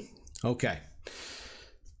am ready. Okay.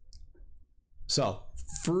 So,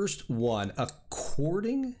 first one,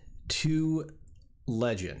 according to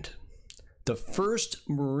legend, the first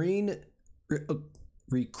Marine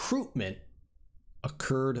recruitment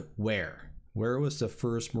occurred where? Where was the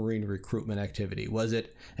first Marine recruitment activity? Was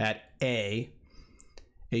it at A,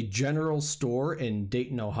 a general store in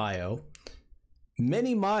Dayton, Ohio,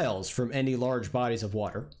 many miles from any large bodies of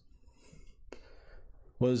water?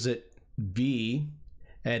 Was it B,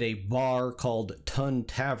 at a bar called Tun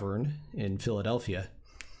Tavern in Philadelphia?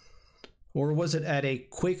 Or was it at a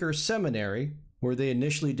Quaker seminary where they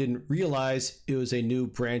initially didn't realize it was a new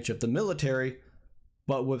branch of the military,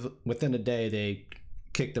 but within a day they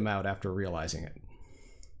kicked them out after realizing it?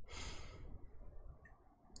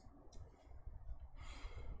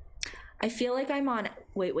 I feel like I'm on...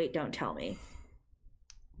 Wait, don't tell me.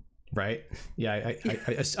 Right? Yeah,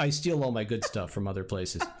 I steal all my good stuff from other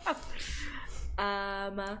places.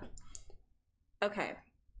 Okay.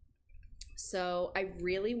 So I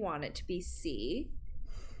really want it to be C,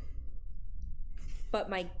 but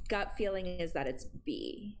my gut feeling is that it's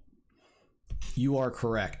B. You are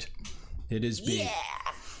correct. It is B.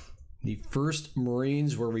 Yeah! The first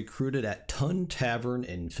Marines were recruited at Tun Tavern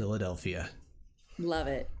in Philadelphia. Love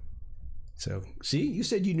it. So, see, you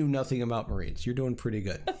said you knew nothing about Marines. You're doing pretty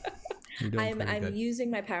good. I'm using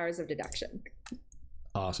my powers of deduction.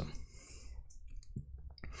 Awesome.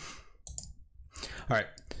 All right.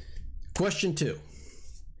 Question 2.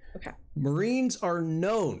 Okay. Marines are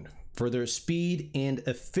known for their speed and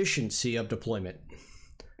efficiency of deployment.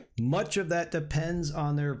 Much of that depends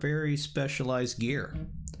on their very specialized gear.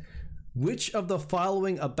 Which of the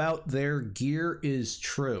following about their gear is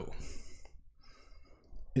true?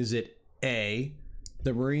 Is it A,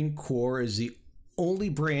 the Marine Corps is the only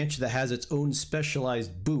branch that has its own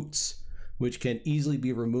specialized boots, which can easily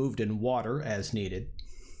be removed in water as needed?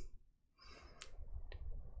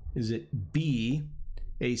 Is it B,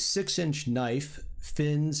 a 6-inch knife,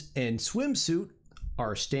 fins, and swimsuit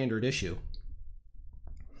are standard issue?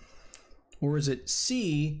 Or is it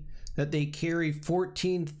C, that they carry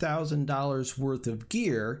 $14,000 worth of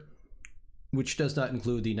gear, which does not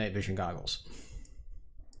include the night vision goggles?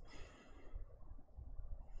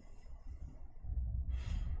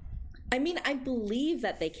 I mean, I believe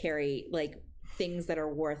that they carry, like, things that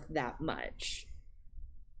are worth that much.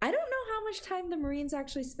 I don't know how much time the Marines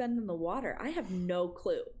actually spend in the water. I have no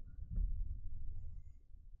clue.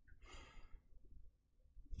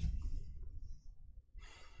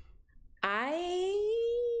 I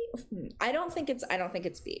don't think it's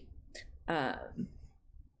B. I'm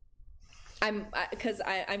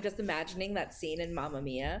just imagining that scene in Mamma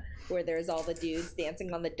Mia where there's all the dudes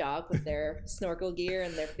dancing on the dock with their snorkel gear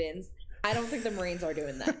and their fins. I don't think the Marines are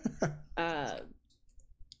doing that.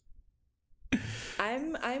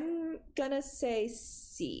 I'm gonna say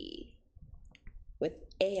C with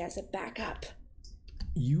A as a backup.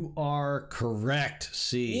 You are correct,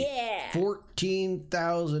 C. Yeah.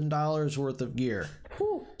 $14,000 worth of gear.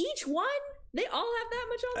 Whew, each one? They all have that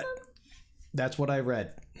much on them? That's what I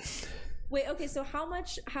read. Wait, okay, so how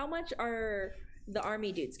much are the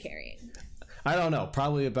Army dudes carrying? I don't know.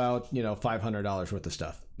 Probably about, $500 worth of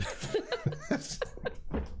stuff.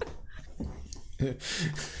 Because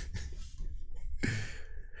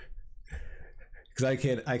I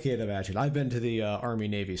can't imagine. I've been to the Army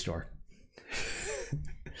Navy store.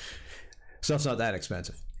 Stuff's not that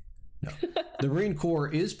expensive. No. The Marine Corps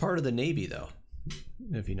is part of the Navy, though,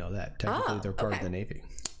 if you know that. Technically, they're part of the Navy.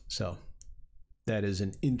 So that is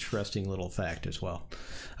an interesting little fact as well.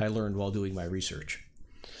 I learned while doing my research.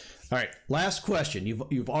 All right, last question.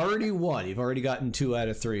 You've already won. You've already gotten 2 out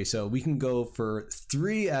of 3, so we can go for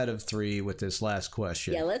 3 out of 3 with this last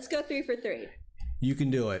question. Yeah, let's go 3 for 3. You can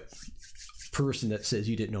do it. Person that says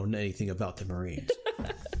you didn't know anything about the Marines.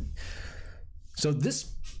 So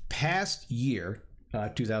this past year,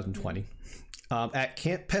 2020, at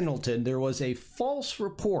Camp Pendleton, there was a false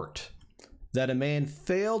report that a man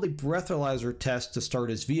failed a breathalyzer test to start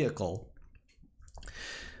his vehicle.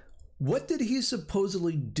 What did he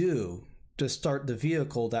supposedly do to start the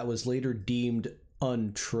vehicle that was later deemed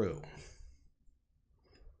untrue?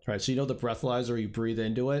 right? So you know the breathalyzer, you breathe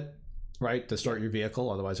into it, right, to start your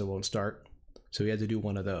vehicle, otherwise it won't start. So he had to do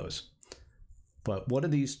one of those. But one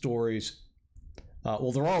of these stories,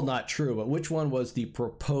 well, they're all not true, but which one was the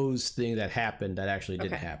proposed thing that happened that actually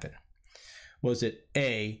didn't happen? Was it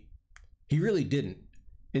A, he really didn't.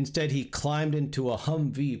 Instead, he climbed into a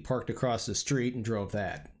Humvee parked across the street and drove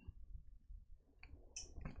that.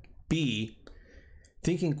 B,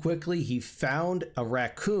 thinking quickly, he found a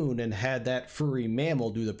raccoon and had that furry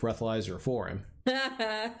mammal do the breathalyzer for him.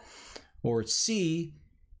 Or C,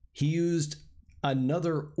 he used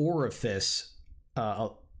another orifice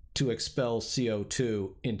to expel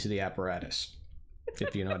CO2 into the apparatus,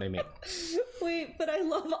 if you know what I mean. Wait, but I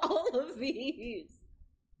love all of these.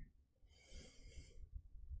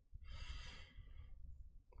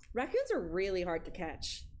 Raccoons are really hard to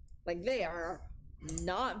catch. Like, they are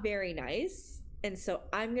not very nice. And so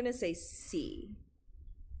I'm going to say C.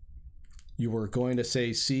 You were going to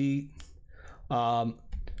say C.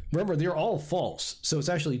 Remember, they're all false. So it's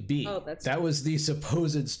actually B. Oh, that's that was the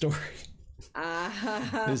supposed story.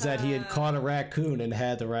 Is that he had caught a raccoon and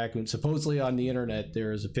had the raccoon. Supposedly on the internet,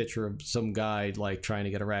 there is a picture of some guy like trying to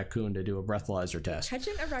get a raccoon to do a breathalyzer test.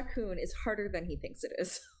 Catching a raccoon is harder than he thinks it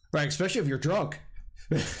is. Right, especially if you're drunk.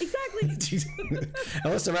 Exactly.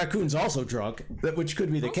 Unless the raccoon's also drunk, which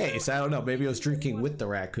could be the case. I don't know. Maybe I was drinking with the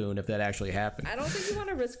raccoon if that actually happened. I don't think you want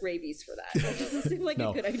to risk rabies for that. That doesn't seem like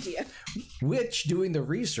a good idea. Which, doing the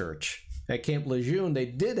research at Camp Lejeune, they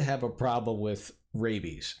did have a problem with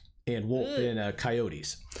rabies and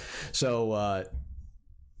coyotes. So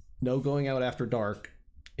no going out after dark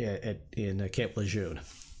in Camp Lejeune.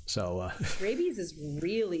 So rabies is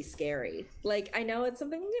really scary. Like, I know it's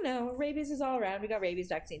something, rabies is all around. We got rabies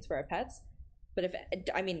vaccines for our pets. But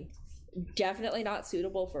definitely not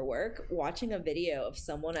suitable for work. Watching a video of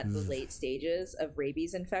someone at the late stages of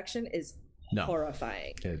rabies infection is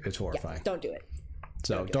horrifying. It's horrifying. Yeah, don't do it.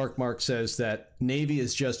 So Dark Mark says that Navy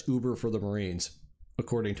is just Uber for the Marines,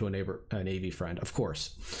 according to a Navy friend, of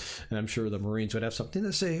course. And I'm sure the Marines would have something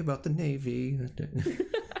to say about the Navy.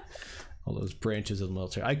 All those branches of the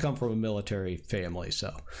military. I come from a military family,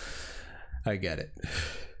 so I get it.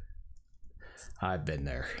 I've been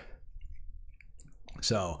there.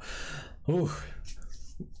 So,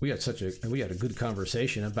 we had a good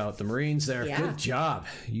conversation about the Marines there. Yeah. Good job.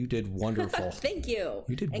 You did wonderful. Thank you.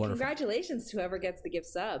 You did wonderful. And congratulations to whoever gets the gift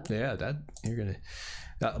sub. Yeah,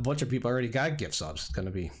 a bunch of people already got gift subs. It's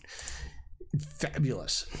gonna be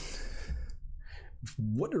fabulous.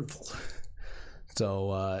 Wonderful.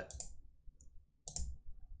 So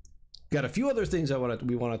got a few other things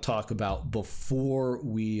we want to talk about before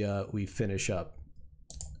we finish up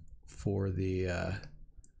for the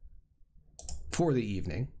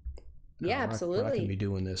evening. Yeah, absolutely. We're not going to be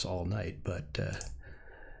doing this all night, but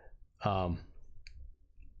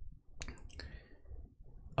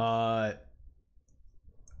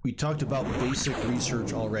we talked about basic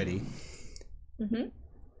research already. Mm-hmm.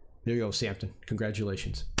 There you go, Sampton.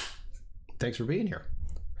 Congratulations. Thanks for being here.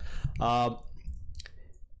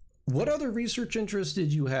 What other research interests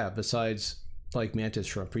did you have besides like Mantis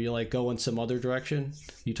Shrimp? Were you like going some other direction?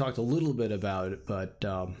 You talked a little bit about it, but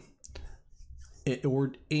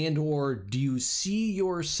or do you see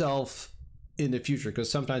yourself in the future? Because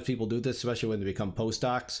sometimes people do this, especially when they become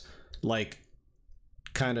postdocs, like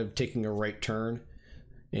kind of taking a right turn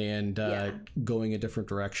and going a different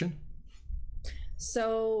direction.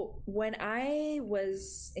 So when I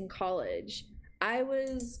was in college, I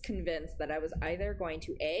was convinced that I was either going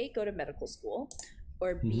to A, go to medical school,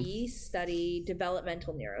 or B, study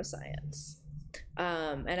developmental neuroscience.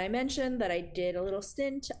 And I mentioned that I did a little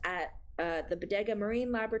stint at the Bodega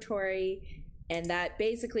Marine Laboratory, and that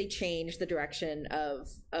basically changed the direction of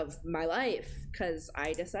my life, because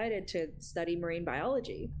I decided to study marine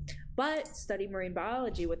biology, but study marine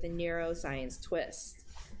biology with a neuroscience twist.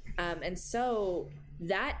 And so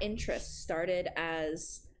that interest started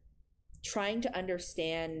as trying to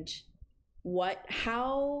understand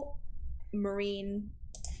how marine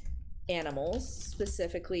animals,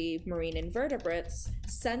 specifically marine invertebrates,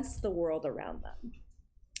 sense the world around them.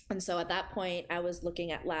 And so at that point, I was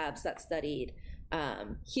looking at labs that studied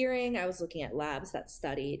hearing. I was looking at labs that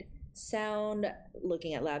studied sound,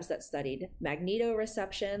 looking at labs that studied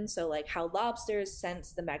magnetoreception, so like how lobsters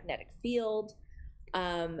sense the magnetic field.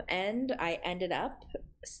 And I ended up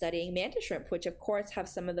studying mantis shrimp, which of course have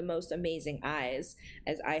some of the most amazing eyes,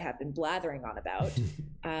 as I have been blathering on about.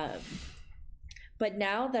 But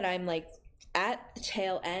now that I'm like at the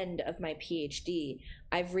tail end of my PhD,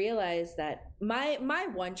 I've realized that my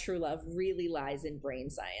one true love really lies in brain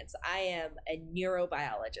science. I am a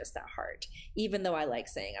neurobiologist at heart, even though I like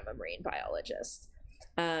saying I'm a marine biologist.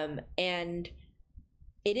 And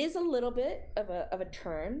it is a little bit of a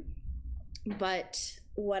turn, but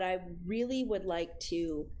what I really would like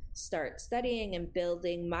to start studying and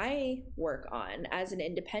building my work on as an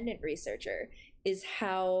independent researcher is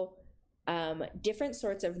how different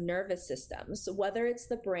sorts of nervous systems, whether it's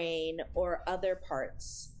the brain or other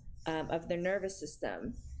parts of the nervous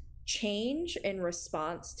system, change in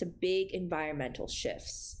response to big environmental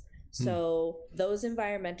shifts. So those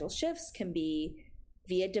environmental shifts can be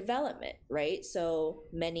via development, right? So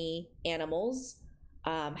many animals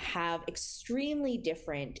have extremely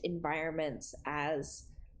different environments as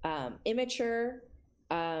immature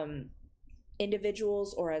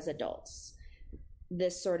individuals or as adults.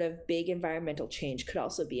 This sort of big environmental change could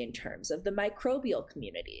also be in terms of the microbial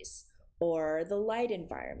communities or the light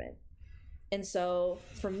environment. And so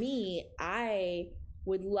for me, I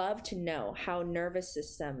would love to know how nervous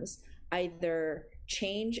systems either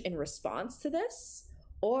change in response to this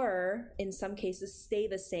or in some cases stay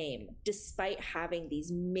the same despite having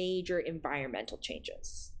these major environmental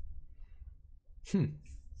changes.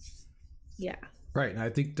 Yeah. Right. And I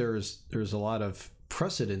think there's a lot of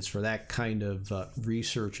precedence for that kind of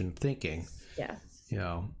research and thinking. Yeah. You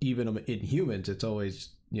know, even in humans, it's always,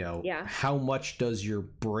 you know, how much does your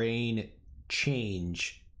brain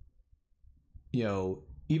change, you know,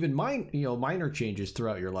 even minor changes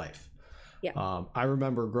throughout your life. Yeah. I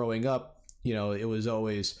remember growing up, you know, it was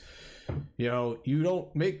always, you know, you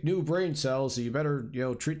don't make new brain cells, so you better, you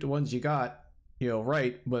know, treat the ones you got, you know,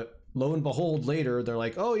 right. But lo and behold, later they're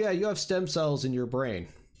like, oh yeah, you have stem cells in your brain.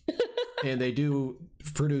 And they do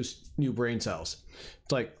produce new brain cells.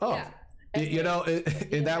 It's like, oh, yeah. You know,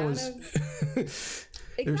 and that was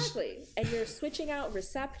exactly. And you're switching out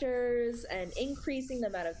receptors and increasing the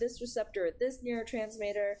amount of this receptor or this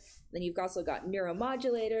neurotransmitter. Then you've also got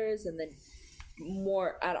neuromodulators, and then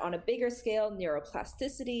more on a bigger scale,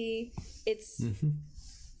 neuroplasticity.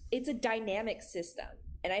 It's a dynamic system,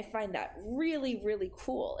 and I find that really, really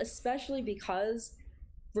cool, especially because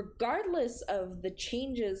regardless of the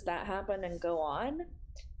changes that happen and go on,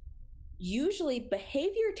 usually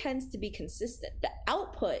behavior tends to be consistent. The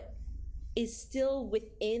output is still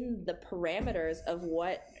within the parameters of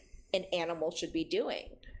what an animal should be doing.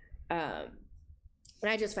 And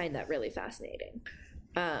I just find that really fascinating.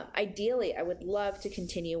 Ideally, I would love to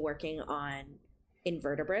continue working on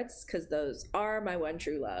invertebrates because those are my one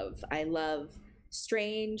true love. I love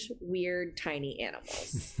strange, weird, tiny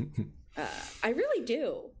animals. I really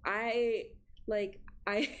do. I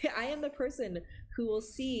am the person who will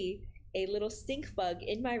see a little stink bug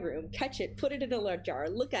in my room, catch it, put it in a jar,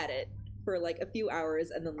 look at it for like a few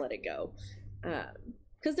hours, and then let it go.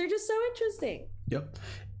 Because they're just so interesting. Yep.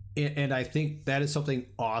 And I think that is something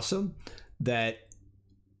awesome that,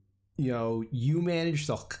 you know, you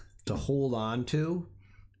managed to hold on to,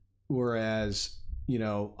 whereas, you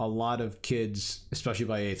know, a lot of kids, especially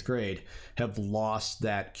by 8th grade, have lost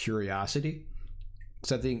that curiosity.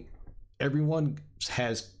 So I think everyone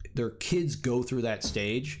has their kids go through that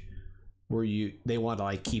stage where they want to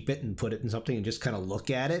like keep it and put it in something and just kind of look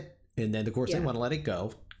at it. And then of course they want to let it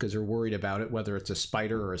go because they're worried about it, whether it's a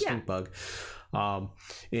spider or a stink bug.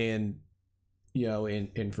 And, you know,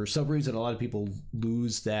 and for some reason, a lot of people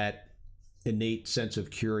lose that innate sense of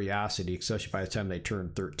curiosity, especially by the time they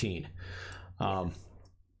turn 13.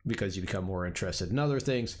 Because you become more interested in other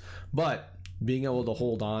things, but being able to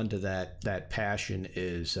hold on to that passion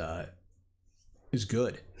is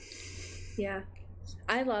good. Yeah,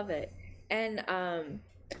 I love it. And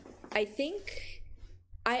I think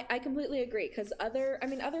I completely agree because other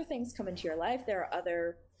things come into your life. There are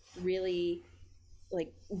other really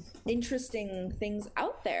like interesting things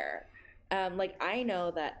out there. Like I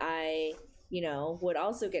know that I, you know, would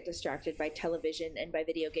also get distracted by television and by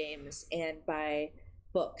video games and by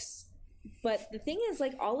books. But the thing is,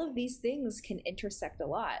 like, all of these things can intersect a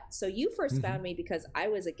lot. So you first found me because I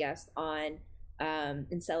was a guest on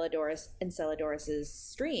Enceladorus's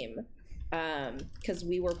stream because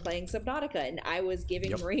we were playing Subnautica and I was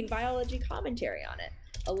giving marine biology commentary on it.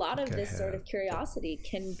 A lot of this sort of curiosity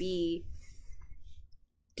can be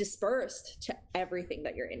dispersed to everything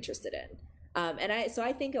that you're interested in. So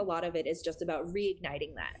I think a lot of it is just about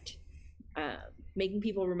reigniting that, making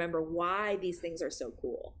people remember why these things are so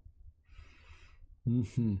cool.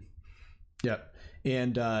 Yeah.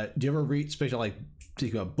 And do you ever read, especially like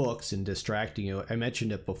speaking about books and distracting you? I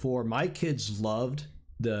mentioned it before. My kids loved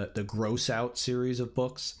the Gross Out series of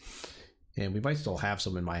books, and we might still have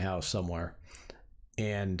some in my house somewhere.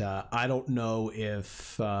 And I don't know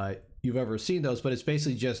if you've ever seen those, but it's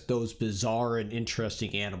basically just those bizarre and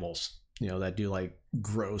interesting animals, you know, that do like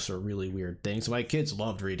gross or really weird things. My kids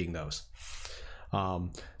loved reading those.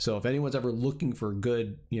 So if anyone's ever looking for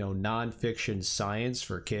good, nonfiction science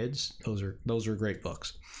for kids, those are great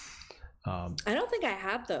books. I don't think I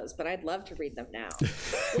have those, but I'd love to read them now.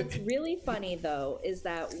 What's really funny though is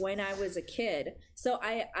that when I was a kid, so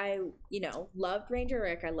I loved Ranger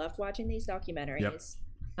Rick. I loved watching these documentaries.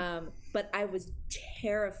 Yep. But I was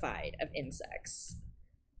terrified of insects,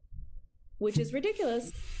 which is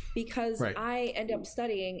ridiculous because right. I end up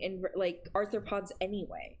studying in like arthropods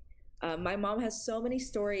anyway. My mom has so many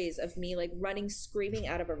stories of me like running screaming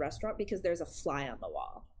out of a restaurant because there's a fly on the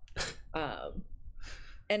wall.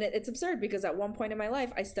 And it's absurd because at one point in my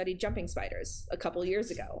life, I studied jumping spiders a couple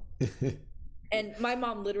years ago. And my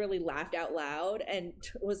mom literally laughed out loud and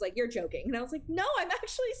was like, "You're joking." And I was like, "No, I'm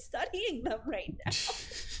actually studying them right now."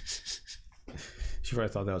 She probably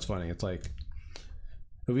thought that was funny. It's like, it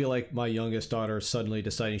would be like my youngest daughter suddenly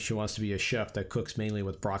deciding she wants to be a chef that cooks mainly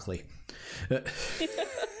with broccoli.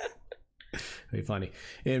 Be funny.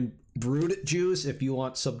 And Brood Juice, if you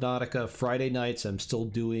want Subnautica, Friday nights I'm still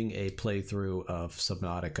doing a playthrough of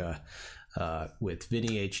Subnautica with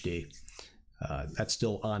Vinny HD. That's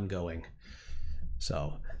still ongoing.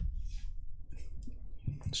 So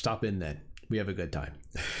stop in then. We have a good time.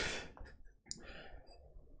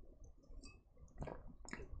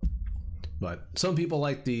 But some people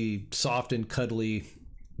like the soft and cuddly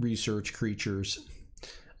research creatures.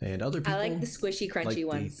 And other people, I like the squishy, crunchy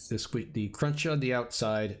ones. The crunchy on the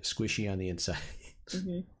outside, squishy on the inside.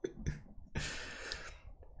 Mm-hmm.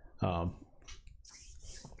 I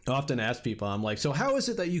often ask people, I'm like, so how is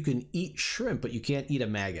it that you can eat shrimp, but you can't eat a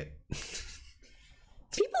maggot?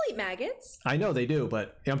 People eat maggots. I know they do,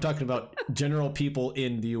 but I'm talking about general people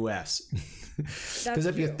in the U.S. Because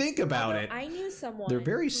if you think about it, I knew someone. They're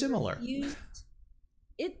very similar. Yeah,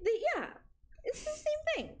 it's the same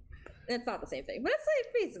thing. It's not the same thing, but it's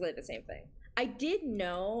like basically the same thing. I did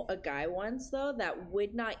know a guy once, though, that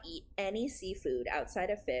would not eat any seafood outside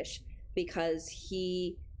of fish because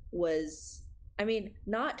he was, I mean,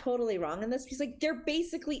 not totally wrong in this. He's like, they're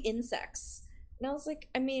basically insects. And I was like,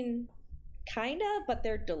 I mean, kind of, but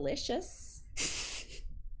they're delicious.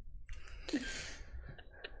 You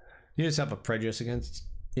just have a prejudice against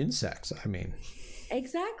insects. I mean,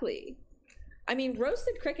 exactly. I mean,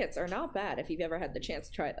 roasted crickets are not bad if you've ever had the chance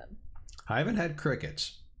to try them. I haven't had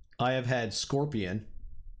crickets. I have had scorpion,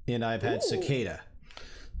 and I've had cicada.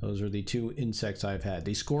 Those are the two insects I've had.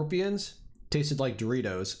 The scorpions tasted like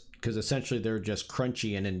Doritos because essentially they're just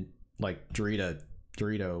crunchy and in like Dorito,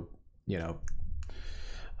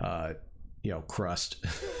 crust.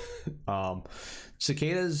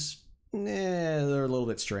 Cicadas, they're a little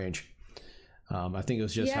bit strange. I think it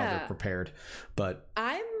was just how they're prepared, but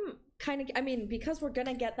because we're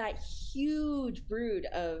gonna get that huge brood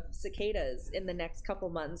of cicadas in the next couple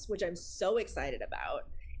months, which I'm so excited about,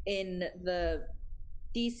 in the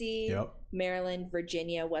DC, Maryland,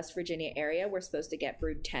 Virginia, West Virginia area. We're supposed to get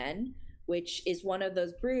brood 10, which is one of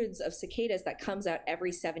those broods of cicadas that comes out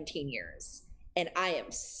every 17 years. And I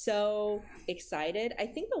am so excited. I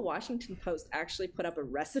think the Washington Post actually put up a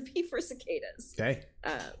recipe for cicadas. Okay.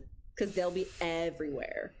 Because they'll be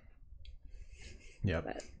everywhere. Yep.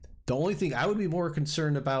 But the only thing I would be more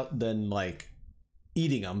concerned about than like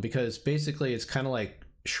eating them, because basically it's kind of like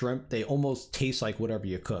shrimp. They almost taste like whatever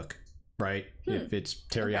you cook, right? If it's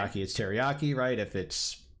teriyaki, it's teriyaki, right? If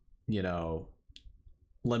it's,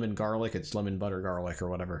 lemon garlic, it's lemon butter garlic or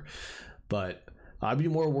whatever. But I'd be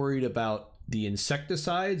more worried about the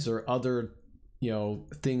insecticides or other,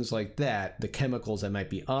 things like that, the chemicals that might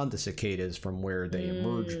be on the cicadas from where they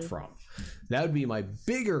emerged from. That would be my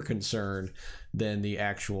bigger concern than the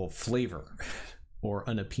actual flavor or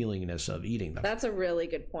unappealingness of eating them. That's a really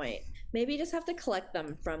good point. Maybe you just have to collect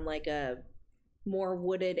them from like a more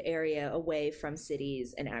wooded area away from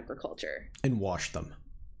cities and agriculture. And wash them.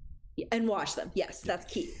 And wash them. Yes,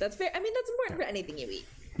 that's key. That's fair. I mean, that's important for anything you eat.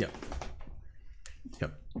 Yep.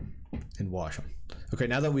 And wash them. Okay,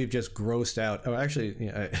 now that we've just grossed out,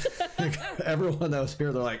 everyone that was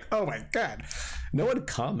here, they're like, oh my God. No one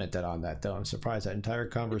commented on that, though. I'm surprised. That entire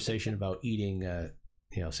conversation about eating,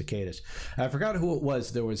 cicadas. I forgot who it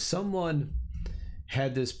was. There was someone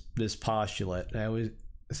had this postulate, and I always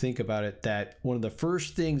think about it, that one of the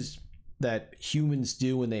first things that humans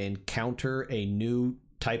do when they encounter a new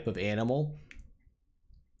type of animal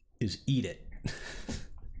is eat it.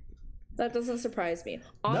 That doesn't surprise me.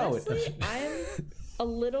 Honestly, I'm a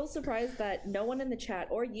little surprised that no one in the chat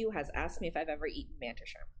or you has asked me if I've ever eaten mantis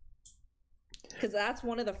shrimp. Because that's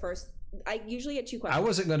one of the first. I usually get two questions. I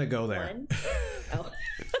wasn't going to go there.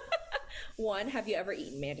 One, have you ever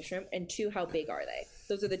eaten mantis shrimp? And two, how big are they?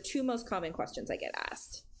 Those are the two most common questions I get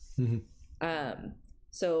asked. Mm-hmm.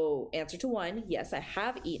 So answer to one, yes, I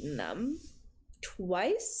have eaten them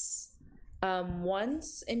twice.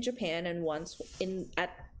 Once in Japan and once in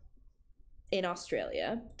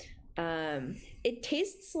Australia. It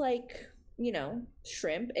tastes like, you know,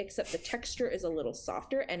 shrimp, except the texture is a little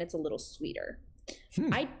softer and it's a little sweeter.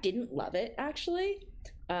 I didn't love it, actually.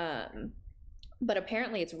 But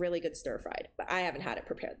apparently it's really good stir fried, but I haven't had it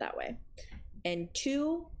prepared that way. And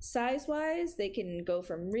two, size wise, they can go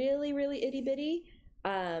from really, really itty bitty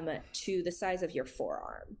to the size of your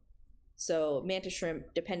forearm. So mantis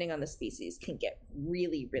shrimp, depending on the species, can get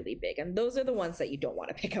really, really big. And those are the ones that you don't want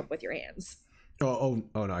to pick up with your hands. Oh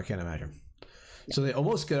no, I can't imagine. No. So they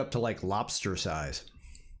almost get up to like lobster size,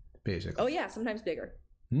 basically. Oh yeah, sometimes bigger.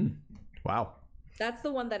 Wow. That's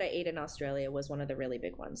the one that I ate in Australia, was one of the really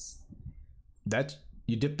big ones.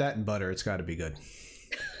 You dip that in butter, it's got to be good.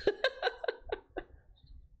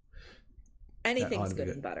 Anything's good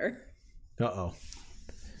in butter. Uh-oh.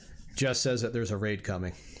 Jess says that there's a raid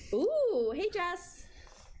coming. Ooh, hey Jess.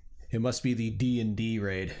 It must be the D&D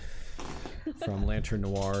raid from Lantern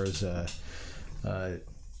Noir's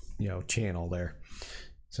channel there.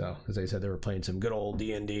 So, as I said, they were playing some good old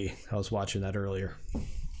D&D. I was watching that earlier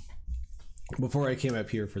before I came up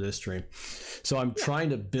here for this stream. So I'm trying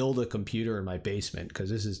to build a computer in my basement, because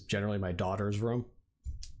this is generally my daughter's room,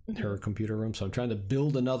 her computer room. So I'm trying to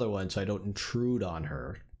build another one so I don't intrude on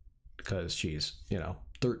her, because she's,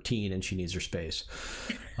 13 and she needs her space.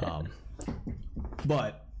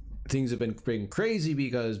 But things have been crazy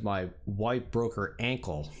because my wife broke her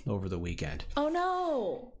ankle over the weekend. Oh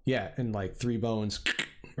no. Yeah, and like 3 bones,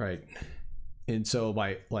 right. And so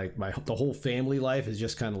the whole family life is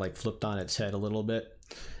just kind of like flipped on its head a little bit.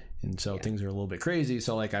 And so things are a little bit crazy.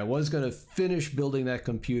 So like I was going to finish building that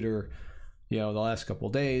computer, the last couple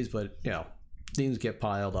of days, but things get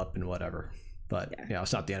piled up and whatever. But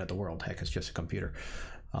it's not the end of the world. Heck, it's just a computer.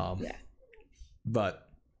 But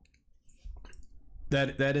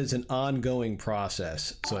that is an ongoing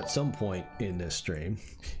process. So at some point in this stream,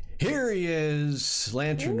 here he is,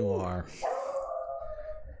 Lantern Noir.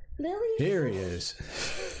 Lily. Here he is.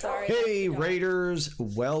 Sorry. Hey, Raiders,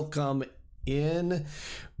 welcome in.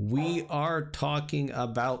 We are talking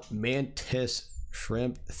about Mantis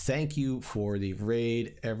Shrimp. Thank you for the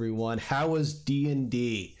raid, everyone. How was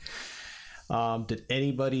D&D? Did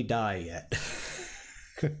anybody die yet?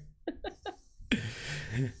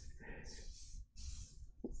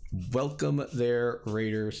 Welcome there,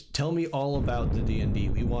 Raiders. Tell me all about the D&D.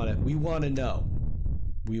 We want to know.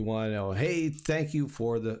 We want to know. Hey, thank you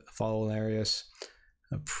for the follow, Arius.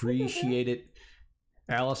 Appreciate it.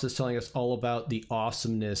 Alice is telling us all about the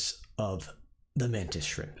awesomeness of the Mantis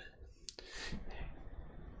Shrimp.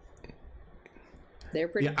 They're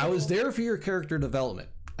pretty cool. I was there for your character development.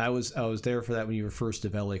 I was there for that when you were first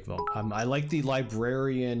developing them. I like the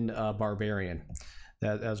librarian barbarian.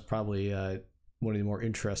 That was probably one of the more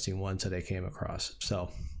interesting ones that I came across. So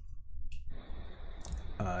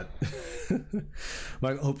I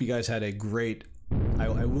hope you guys had a great. I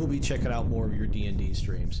will be checking out more of your D&D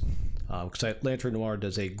streams, because Lantern Noir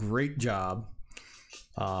does a great job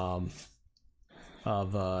of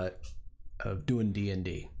doing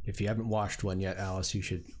D&D. If you haven't watched one yet, Alice, you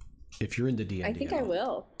should. If you're into D&D, I think I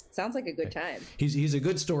will. Sounds like a good time. He's a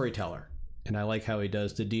good storyteller, and I like how he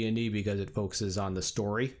does the D&D because it focuses on the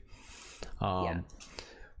story.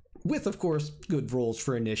 With, of course, good rolls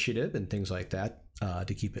for initiative and things like that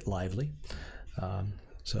to keep it lively.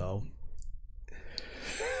 So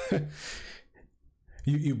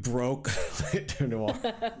you broke Lantern Noir.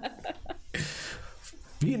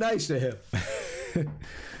 Be nice to him.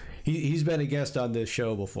 He's been a guest on this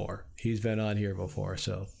show before. He's been on here before,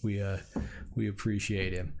 so we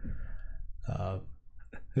appreciate him.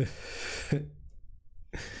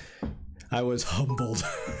 I was humbled.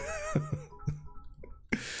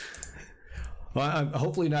 Well, I'm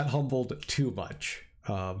hopefully not humbled too much.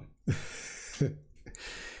 I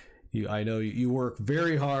know you work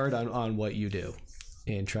very hard on what you do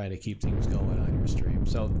and trying to keep things going on your stream.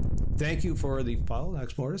 So thank you for the follow,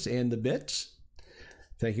 Max Mortis, and the bits.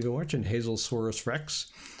 Thank you for watching, Hazel Saurus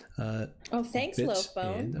Rex. Thanks,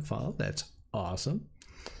 Loafbone. And the follow. That's awesome.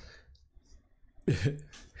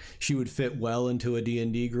 She would fit well into a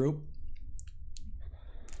D&D group.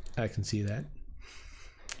 I can see that.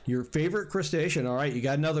 Your favorite crustacean. All right, you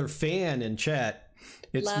got another fan in chat.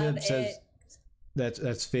 Smib says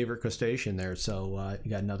that's favorite crustacean there. So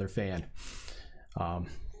you got another fan. I'm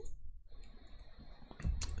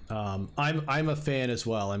a fan as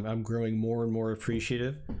well. I'm growing more and more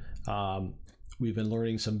appreciative. We've been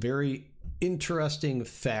learning some very interesting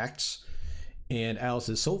facts And Alice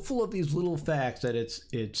is so full of these little facts that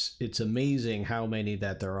it's amazing how many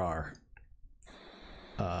that there are.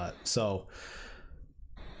 So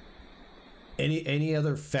any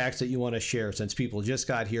other facts that you want to share since people just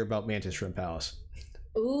got here about Mantis Shrimp, Alice?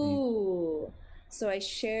 Ooh. So I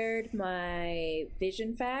shared my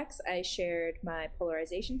vision facts. I shared my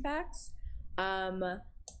polarization facts.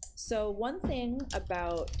 So one thing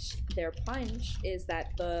about their punch is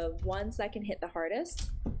that the ones that can hit the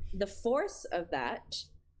hardest, the force of that,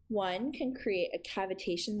 one, can create a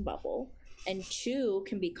cavitation bubble, and two,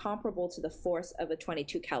 can be comparable to the force of a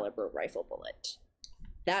 .22 caliber rifle bullet.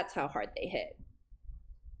 That's how hard they hit.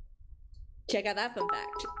 Check out that fun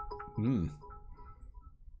fact.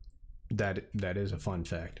 That is a fun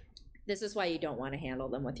fact. This is why you don't want to handle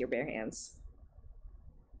them with your bare hands.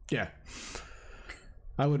 Yeah,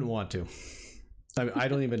 I wouldn't want to. I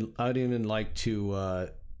don't even like to.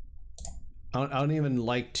 I don't even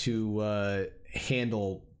like to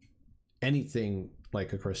handle anything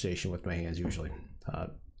like a crustacean with my hands usually.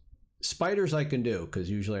 Spiders I can do because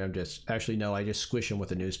usually I just squish them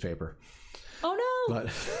with a newspaper. Oh no!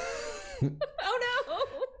 But oh no!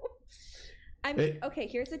 I mean, okay.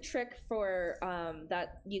 Here's a trick for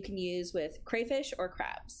that you can use with crayfish or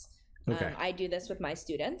crabs. Okay. I do this with my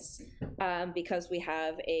students because we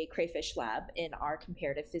have a crayfish lab in our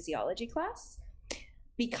comparative physiology class.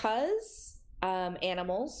 Because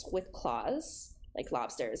animals with claws, like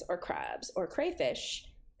lobsters or crabs or crayfish,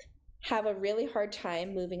 have a really hard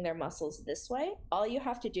time moving their muscles this way, all you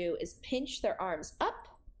have to do is pinch their arms up,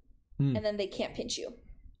 and then they can't pinch you.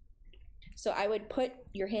 So I would put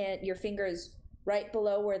your fingers right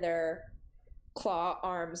below where their claw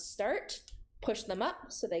arms start, push them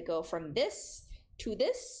up so they go from this to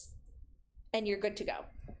this, and you're good to go.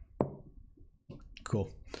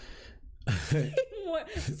 Cool.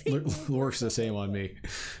 Works the same on me.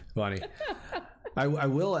 Funny. I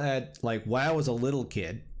will add, like, while I was a little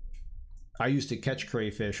kid, I used to catch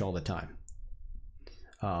crayfish all the time.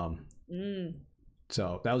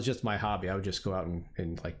 So that was just my hobby. I would just go out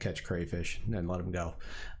and like catch crayfish and then let them go.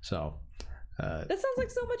 So that sounds like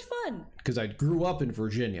so much fun. Because I grew up in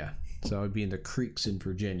Virginia, so I would be in the creeks in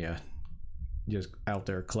Virginia, just out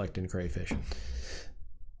there collecting crayfish.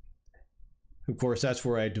 Of course, that's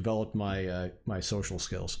where I developed my my social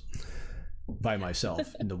skills by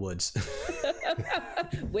myself in the woods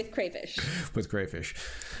with crayfish. With crayfish,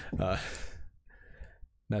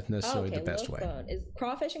 not necessarily the best way. Is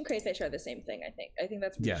crawfish and crayfish are the same thing? I think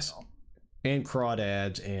that's regional. Yes, and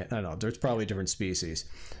crawdads, and I don't know. There's probably different species,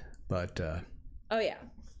 but oh yeah,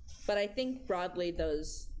 but I think broadly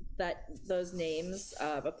those names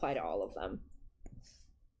apply to all of them.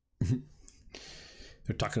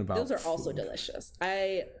 They're talking about. Those are also delicious.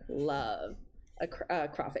 I love a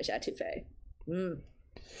crawfish etouffee. You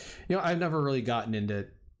know, I've never really gotten into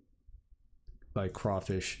like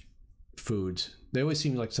crawfish foods. They always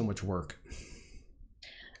seem like so much work.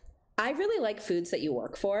 I really like foods that you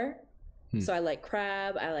work for. So I like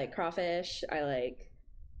crab. I like crawfish. I like.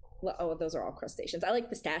 Oh, those are all crustaceans. I like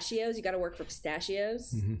pistachios. You got to work for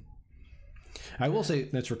pistachios. I will say,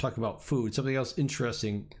 since we're talking about food, something else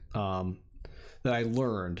interesting that I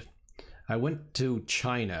learned. I went to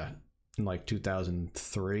China in like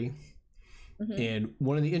 2003, and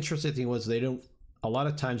one of the interesting things was a lot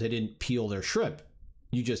of times they didn't peel their shrimp.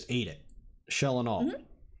 You just ate it, shell and all,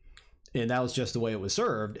 and that was just the way it was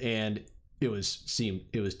served, and it was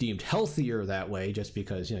deemed healthier that way, just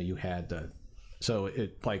because you had so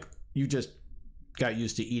it like you just got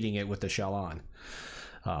used to eating it with the shell on.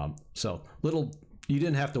 So you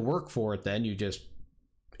didn't have to work for it then, you just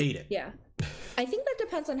ate it. Yeah. I think that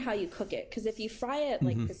depends on how you cook it, because if you fry it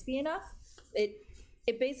like crispy enough, it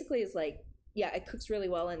basically is like, yeah, it cooks really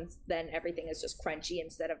well, and then everything is just crunchy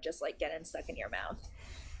instead of just like getting stuck in your mouth.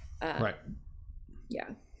 Right. Yeah.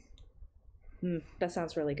 That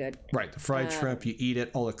sounds really good. Right. The fried shrimp, you eat it,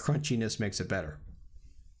 all the crunchiness makes it better.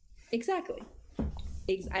 Exactly.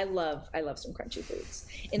 I love some crunchy foods.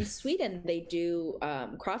 In Sweden, they do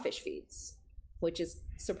crawfish feeds, which is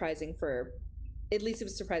surprising at least it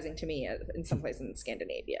was surprising to me in some places in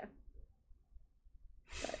Scandinavia.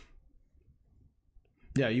 But.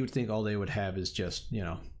 Yeah, you would think all they would have is just,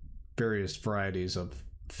 various varieties of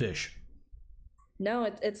fish. No,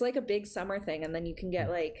 it's like a big summer thing. And then you can get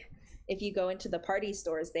like, if you go into the party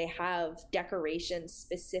stores, they have decorations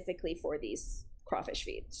specifically for these crawfish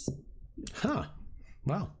feeds. Huh.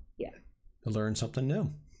 Wow. Yeah. I learned something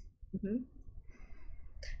new.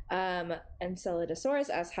 And Celodosaurus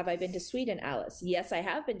asks, have I been to Sweden, Alice? Yes, I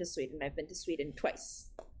have been to Sweden. I've been to Sweden twice.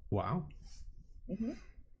 Wow.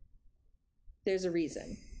 There's a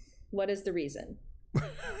reason. What is the reason?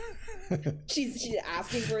 She's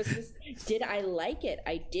asking for a did I like it?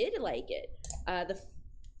 I did like it. The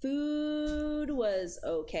food was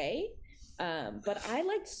okay, but I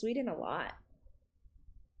liked Sweden a lot.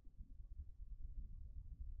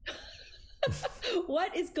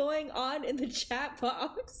 What is going on in the chat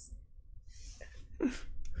box?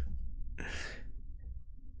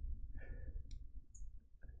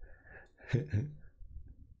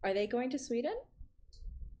 Are they going to Sweden?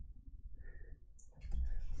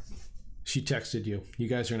 She texted you. You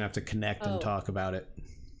guys are gonna have to connect and talk about it.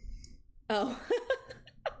 Oh.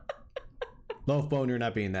 Loaf bone, you're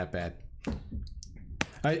not being that bad.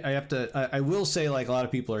 I will say, like, a lot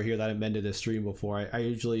of people are here that haven't been to this stream before.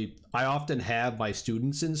 I often have my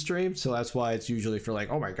students in stream, so that's why it's usually for like,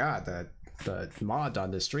 oh my god, the mods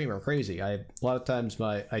on this stream are crazy. A lot of times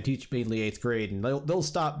I teach mainly 8th grade, and they'll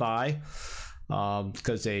stop by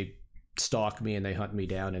because they stalk me and they hunt me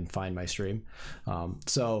down and find my stream.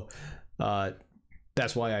 So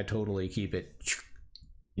that's why I totally keep it,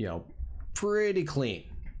 pretty clean.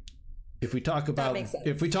 If we talk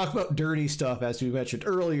about dirty stuff, as we mentioned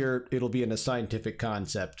earlier, it'll be in a scientific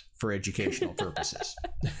concept for educational purposes.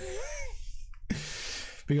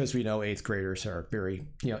 Because we know 8th graders are very,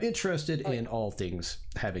 interested in all things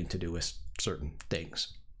having to do with certain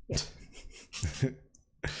things. Yeah.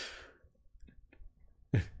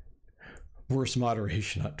 Worst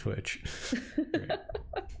moderation on Twitch.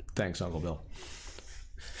 Thanks, Uncle Bill.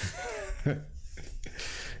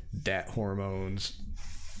 Dat hormones.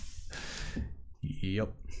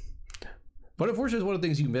 Yep. But unfortunately, it's one of the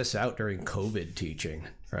things you miss out during COVID teaching,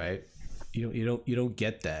 right? You don't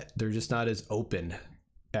get that. They're just not as open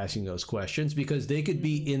asking those questions because they could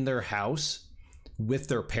be in their house with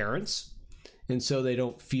their parents, and so they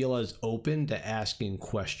don't feel as open to asking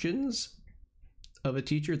questions of a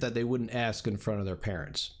teacher that they wouldn't ask in front of their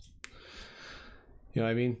parents. You know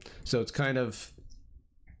what I mean? So it's kind of,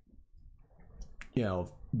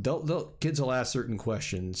 kids will ask certain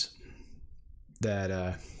questions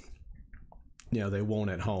that they won't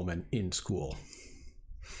at home and in school.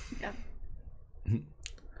 Yeah. You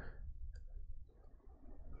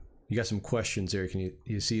got some questions there. Can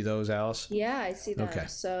you see those, Alice? Yeah, I see them. Okay.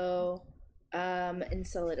 So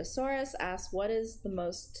Enceladiosaurus asks, what is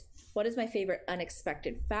my favorite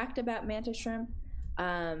unexpected fact about mantis shrimp?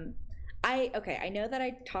 I know that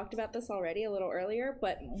I talked about this already a little earlier,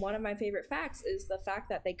 but one of my favorite facts is the fact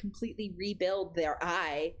that they completely rebuild their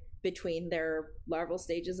eye between their larval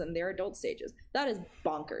stages and their adult stages. That is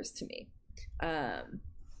bonkers to me.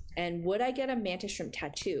 And would I get a mantis shrimp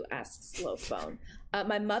tattoo? Asks Loafbone.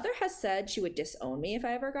 My mother has said she would disown me if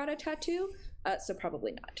I ever got a tattoo, so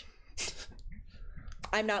probably not.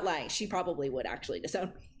 I'm not lying. She probably would actually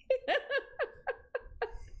disown me.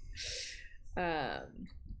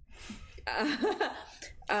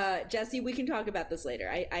 Jesse, we can talk about this later.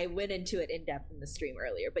 I went into it in depth in the stream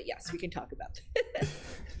earlier, but yes, we can talk about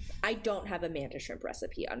this. I don't have a mantis shrimp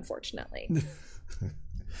recipe, unfortunately.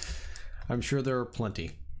 I'm sure there are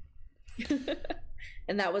plenty.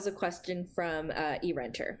 And that was a question from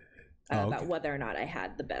eRenter about whether or not I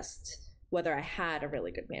had whether I had a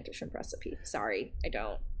really good mantis shrimp recipe. Sorry, I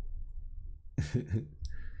don't.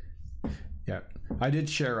 Yeah, I did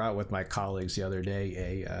share out with my colleagues the other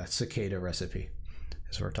day a cicada recipe,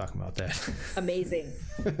 as we're talking about that. Amazing.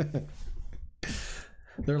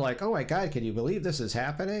 They're like, oh my god, can you believe this is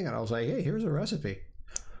happening? And I was like, hey, here's a recipe.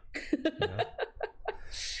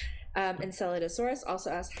 Enceladiosaurus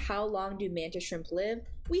also asks, how long do mantis shrimp live?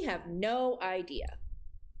 We have no idea.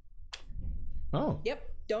 Oh. Yep,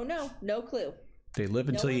 don't know. No clue. They live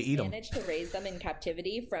until you eat them. Managed to raise them in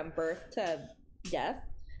captivity from birth to death.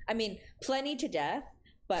 I mean, plenty to death,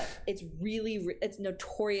 but it's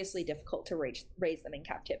notoriously difficult to raise them in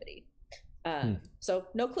captivity. So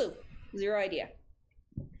no clue. Zero idea.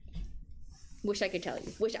 Wish I could tell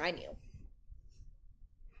you. Wish I knew.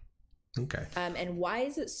 Okay. And why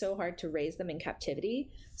is it so hard to raise them in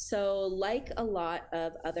captivity? So like a lot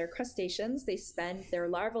of other crustaceans, they spend their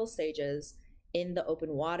larval stages in the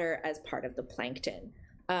open water as part of the plankton.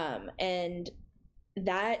 And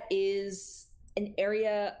that is an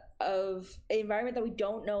area of environment that we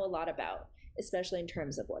don't know a lot about, especially in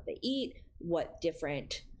terms of what they eat, what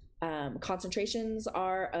different concentrations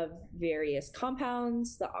are of various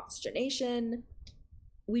compounds, the oxygenation.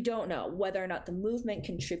 We don't know whether or not the movement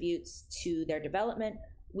contributes to their development.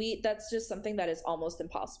 That's just something that is almost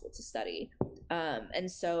impossible to study. And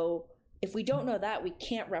so if we don't know that, we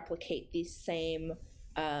can't replicate these same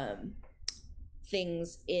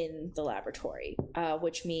things in the laboratory,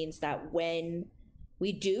 which means that when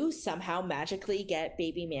we do somehow magically get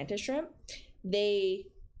baby mantis shrimp, they,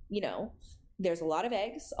 there's a lot of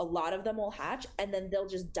eggs, a lot of them will hatch, and then they'll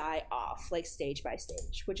just die off, like stage by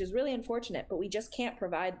stage, which is really unfortunate, but we just can't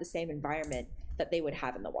provide the same environment that they would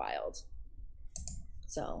have in the wild.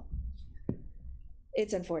 So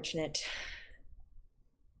it's unfortunate.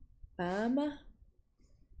 Oh,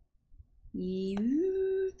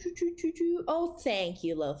 thank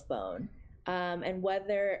you, Loafbone. And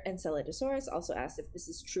whether Enceladiosaurus also asked if this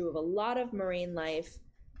is true of a lot of marine life.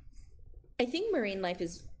 I think marine life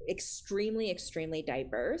is extremely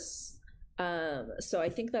diverse. So I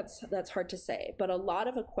think that's hard to say. But a lot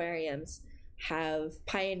of aquariums have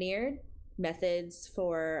pioneered methods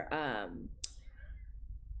for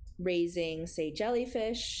raising, say,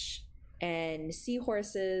 jellyfish and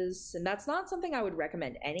seahorses. And that's not something I would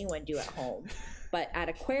recommend anyone do at home. But at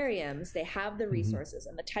aquariums, they have the resources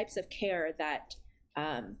and the types of care that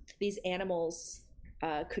these animals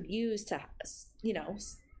could use to,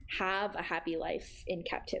 have a happy life in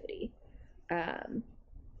captivity.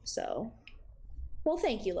 So, well,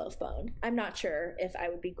 thank you, Loafbone. I'm not sure if I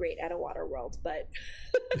would be great at a water world, but...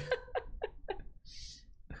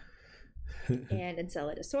 And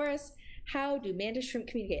Enceladiosaurus, how do mantis shrimp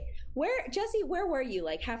communicate? Jesse, where were you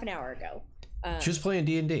like half an hour ago? Just playing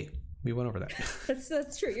D&D. We went over that.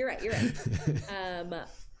 That's true. You're right.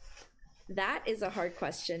 That is a hard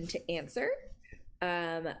question to answer.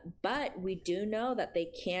 But we do know that they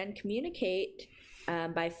can communicate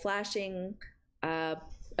by flashing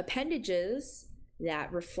appendages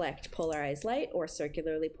that reflect polarized light or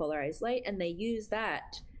circularly polarized light, and they use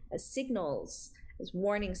that as signals, as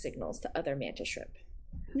warning signals to other mantis shrimp.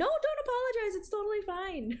 No, don't apologize. It's totally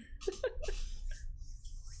fine.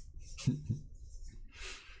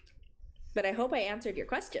 But I hope I answered your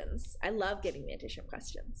questions. I love getting mantis shrimp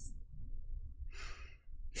questions.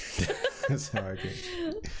 That's how I get.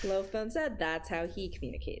 Loafbone said that's how he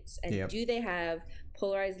communicates. And do they have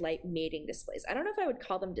polarized light mating displays? I don't know if I would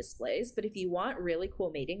call them displays, but if you want really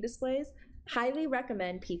cool mating displays, highly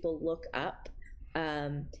recommend people look up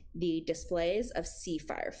the displays of sea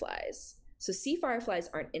fireflies. So sea fireflies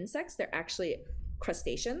aren't insects, they're actually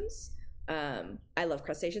crustaceans. I love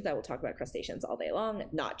crustaceans. I will talk about crustaceans all day long,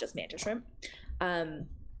 not just mantis shrimp.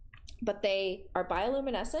 But they are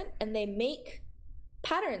bioluminescent and they make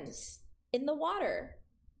patterns in the water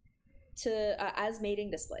to as mating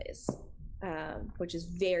displays, which is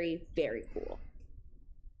very, very cool.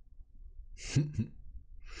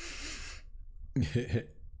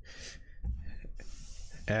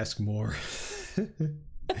 Ask more.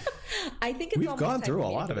 I think we've gone through a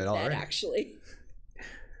lot of it already. Actually,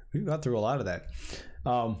 we've gone through a lot of that.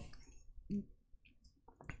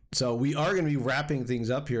 So we are going to be wrapping things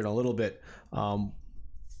up here in a little bit.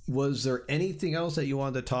 Was there anything else that you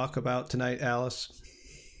wanted to talk about tonight, Alice?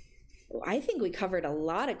 Well, I think we covered a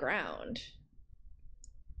lot of ground.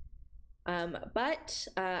 But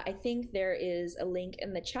I think there is a link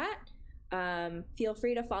in the chat. Feel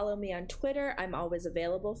free to follow me on Twitter. I'm always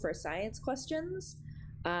available for science questions.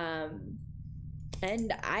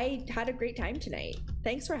 And I had a great time tonight.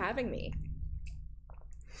 Thanks for having me.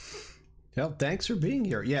 Well, thanks for being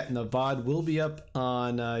here. Yeah, and the VOD will be up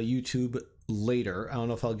on YouTube later. I don't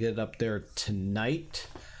know if I'll get it up there tonight.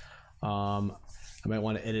 I might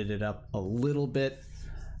want to edit it up a little bit.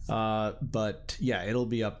 But yeah, it'll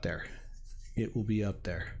be up there. It will be up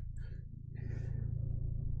there.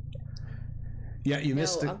 Yeah, you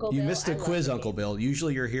missed the quiz, Uncle Bill.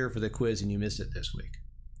 Usually you're here for the quiz and you missed it this week.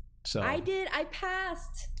 So I did. I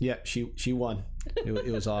passed. Yeah, she won.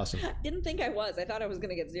 It was awesome. Didn't think I was. I thought I was going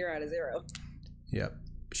to get 0 out of 0. Yep.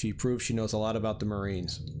 She proved she knows a lot about the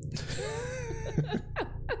Marines.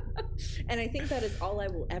 And I think that is all I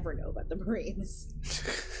will ever know about the Marines.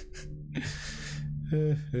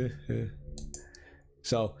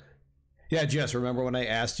 So, yeah, Jess, remember when I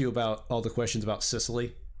asked you about all the questions about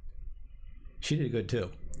Sicily? She did good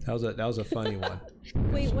too. That was a funny one.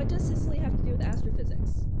 Wait, what does Sicily have to do with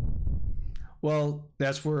astrophysics? Well,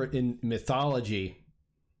 that's where in mythology,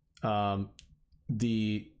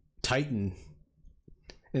 the Titan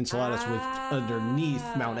Enceladus was underneath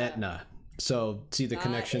Mount Etna. So see the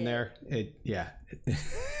connection there?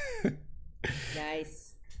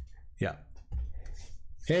 Nice. Yeah.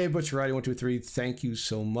 Hey, Butcherati123, thank you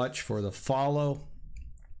so much for the follow.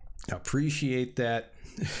 Appreciate that.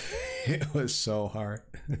 It was so hard.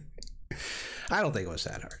 I don't think it was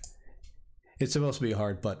that hard. It's supposed to be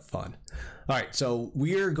hard, but fun. All right, so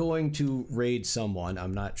we're going to raid someone.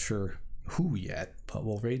 I'm not sure who yet, but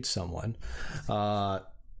we'll raid someone.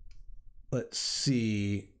 Let's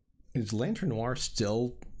see. Is Lantern Noir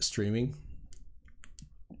still streaming?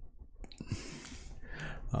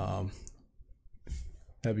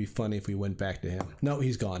 That'd be funny if we went back to him. No,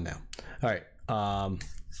 he's gone now. All right.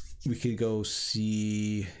 We could go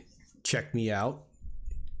see Check Me Out.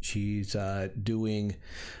 She's doing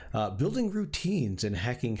building routines and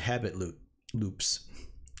hacking habit loops.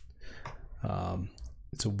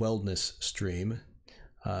 It's a wellness stream.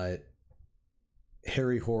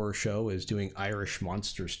 Harry Horror Show is doing Irish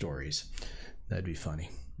monster stories. That'd be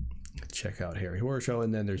funny. Check out Harry Horror Show.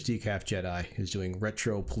 And then there's Decaf Jedi who's doing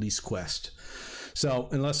Retro Police Quest. So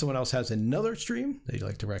unless someone else has another stream that you'd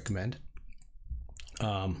like to recommend,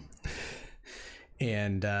 we'll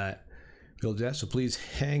do that. So please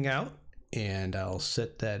hang out and I'll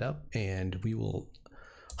set that up and we will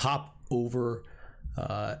hop over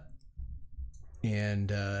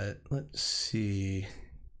and let's see.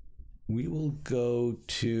 We will go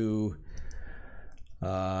to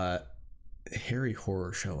Harry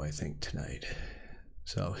Horror Show, I think, tonight.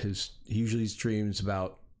 So he usually streams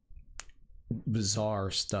about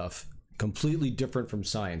bizarre stuff, completely different from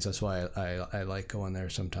science. That's why I like going there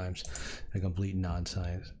sometimes. A complete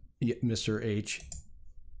non-science. Yeah, Mr. H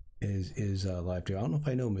is live too. I don't know if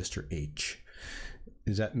I know Mr. H.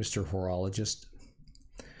 Is that Mr. Horologist?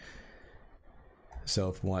 So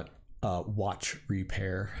if you want watch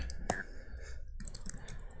repair,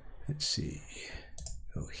 let's see.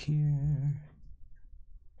 Go here.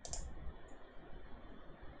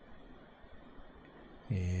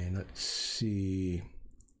 And let's see.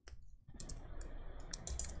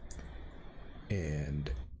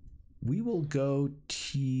 And we will go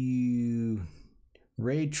to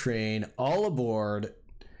Raid Train. All aboard.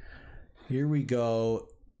 Here we go.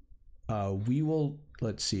 We will,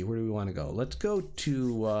 let's see, where do we want to go? Let's go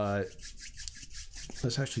to,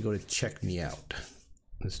 let's actually go to Check Me Out.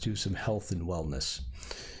 Let's do some health and wellness.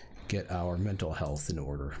 Get our mental health in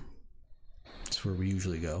order. That's where we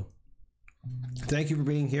usually go. Thank you for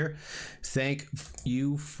being here. Thank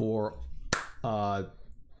you for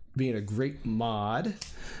being a great mod,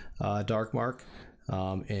 Dark Mark,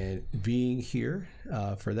 and being here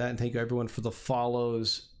for that. And thank you everyone for the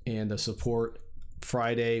follows and the support.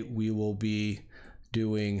 Friday we will be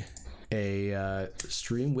doing a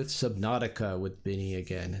stream with Subnautica with Benny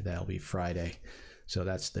again. That'll be Friday. So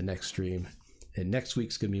that's the next stream. And next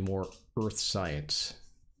week's gonna be more Earth science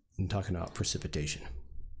and talking about precipitation.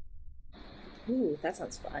 Ooh, that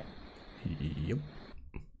sounds fun. Yep.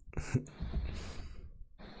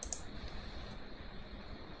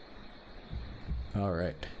 All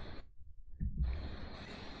right.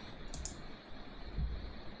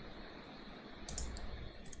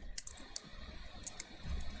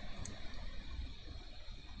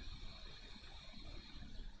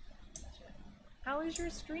 How was your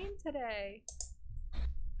stream today?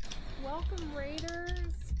 Welcome,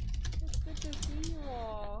 Raiders. It's good to see you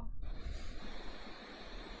all.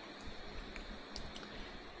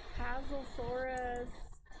 Hazelsaurus,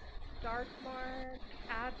 Darkmark,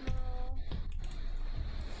 Admiral.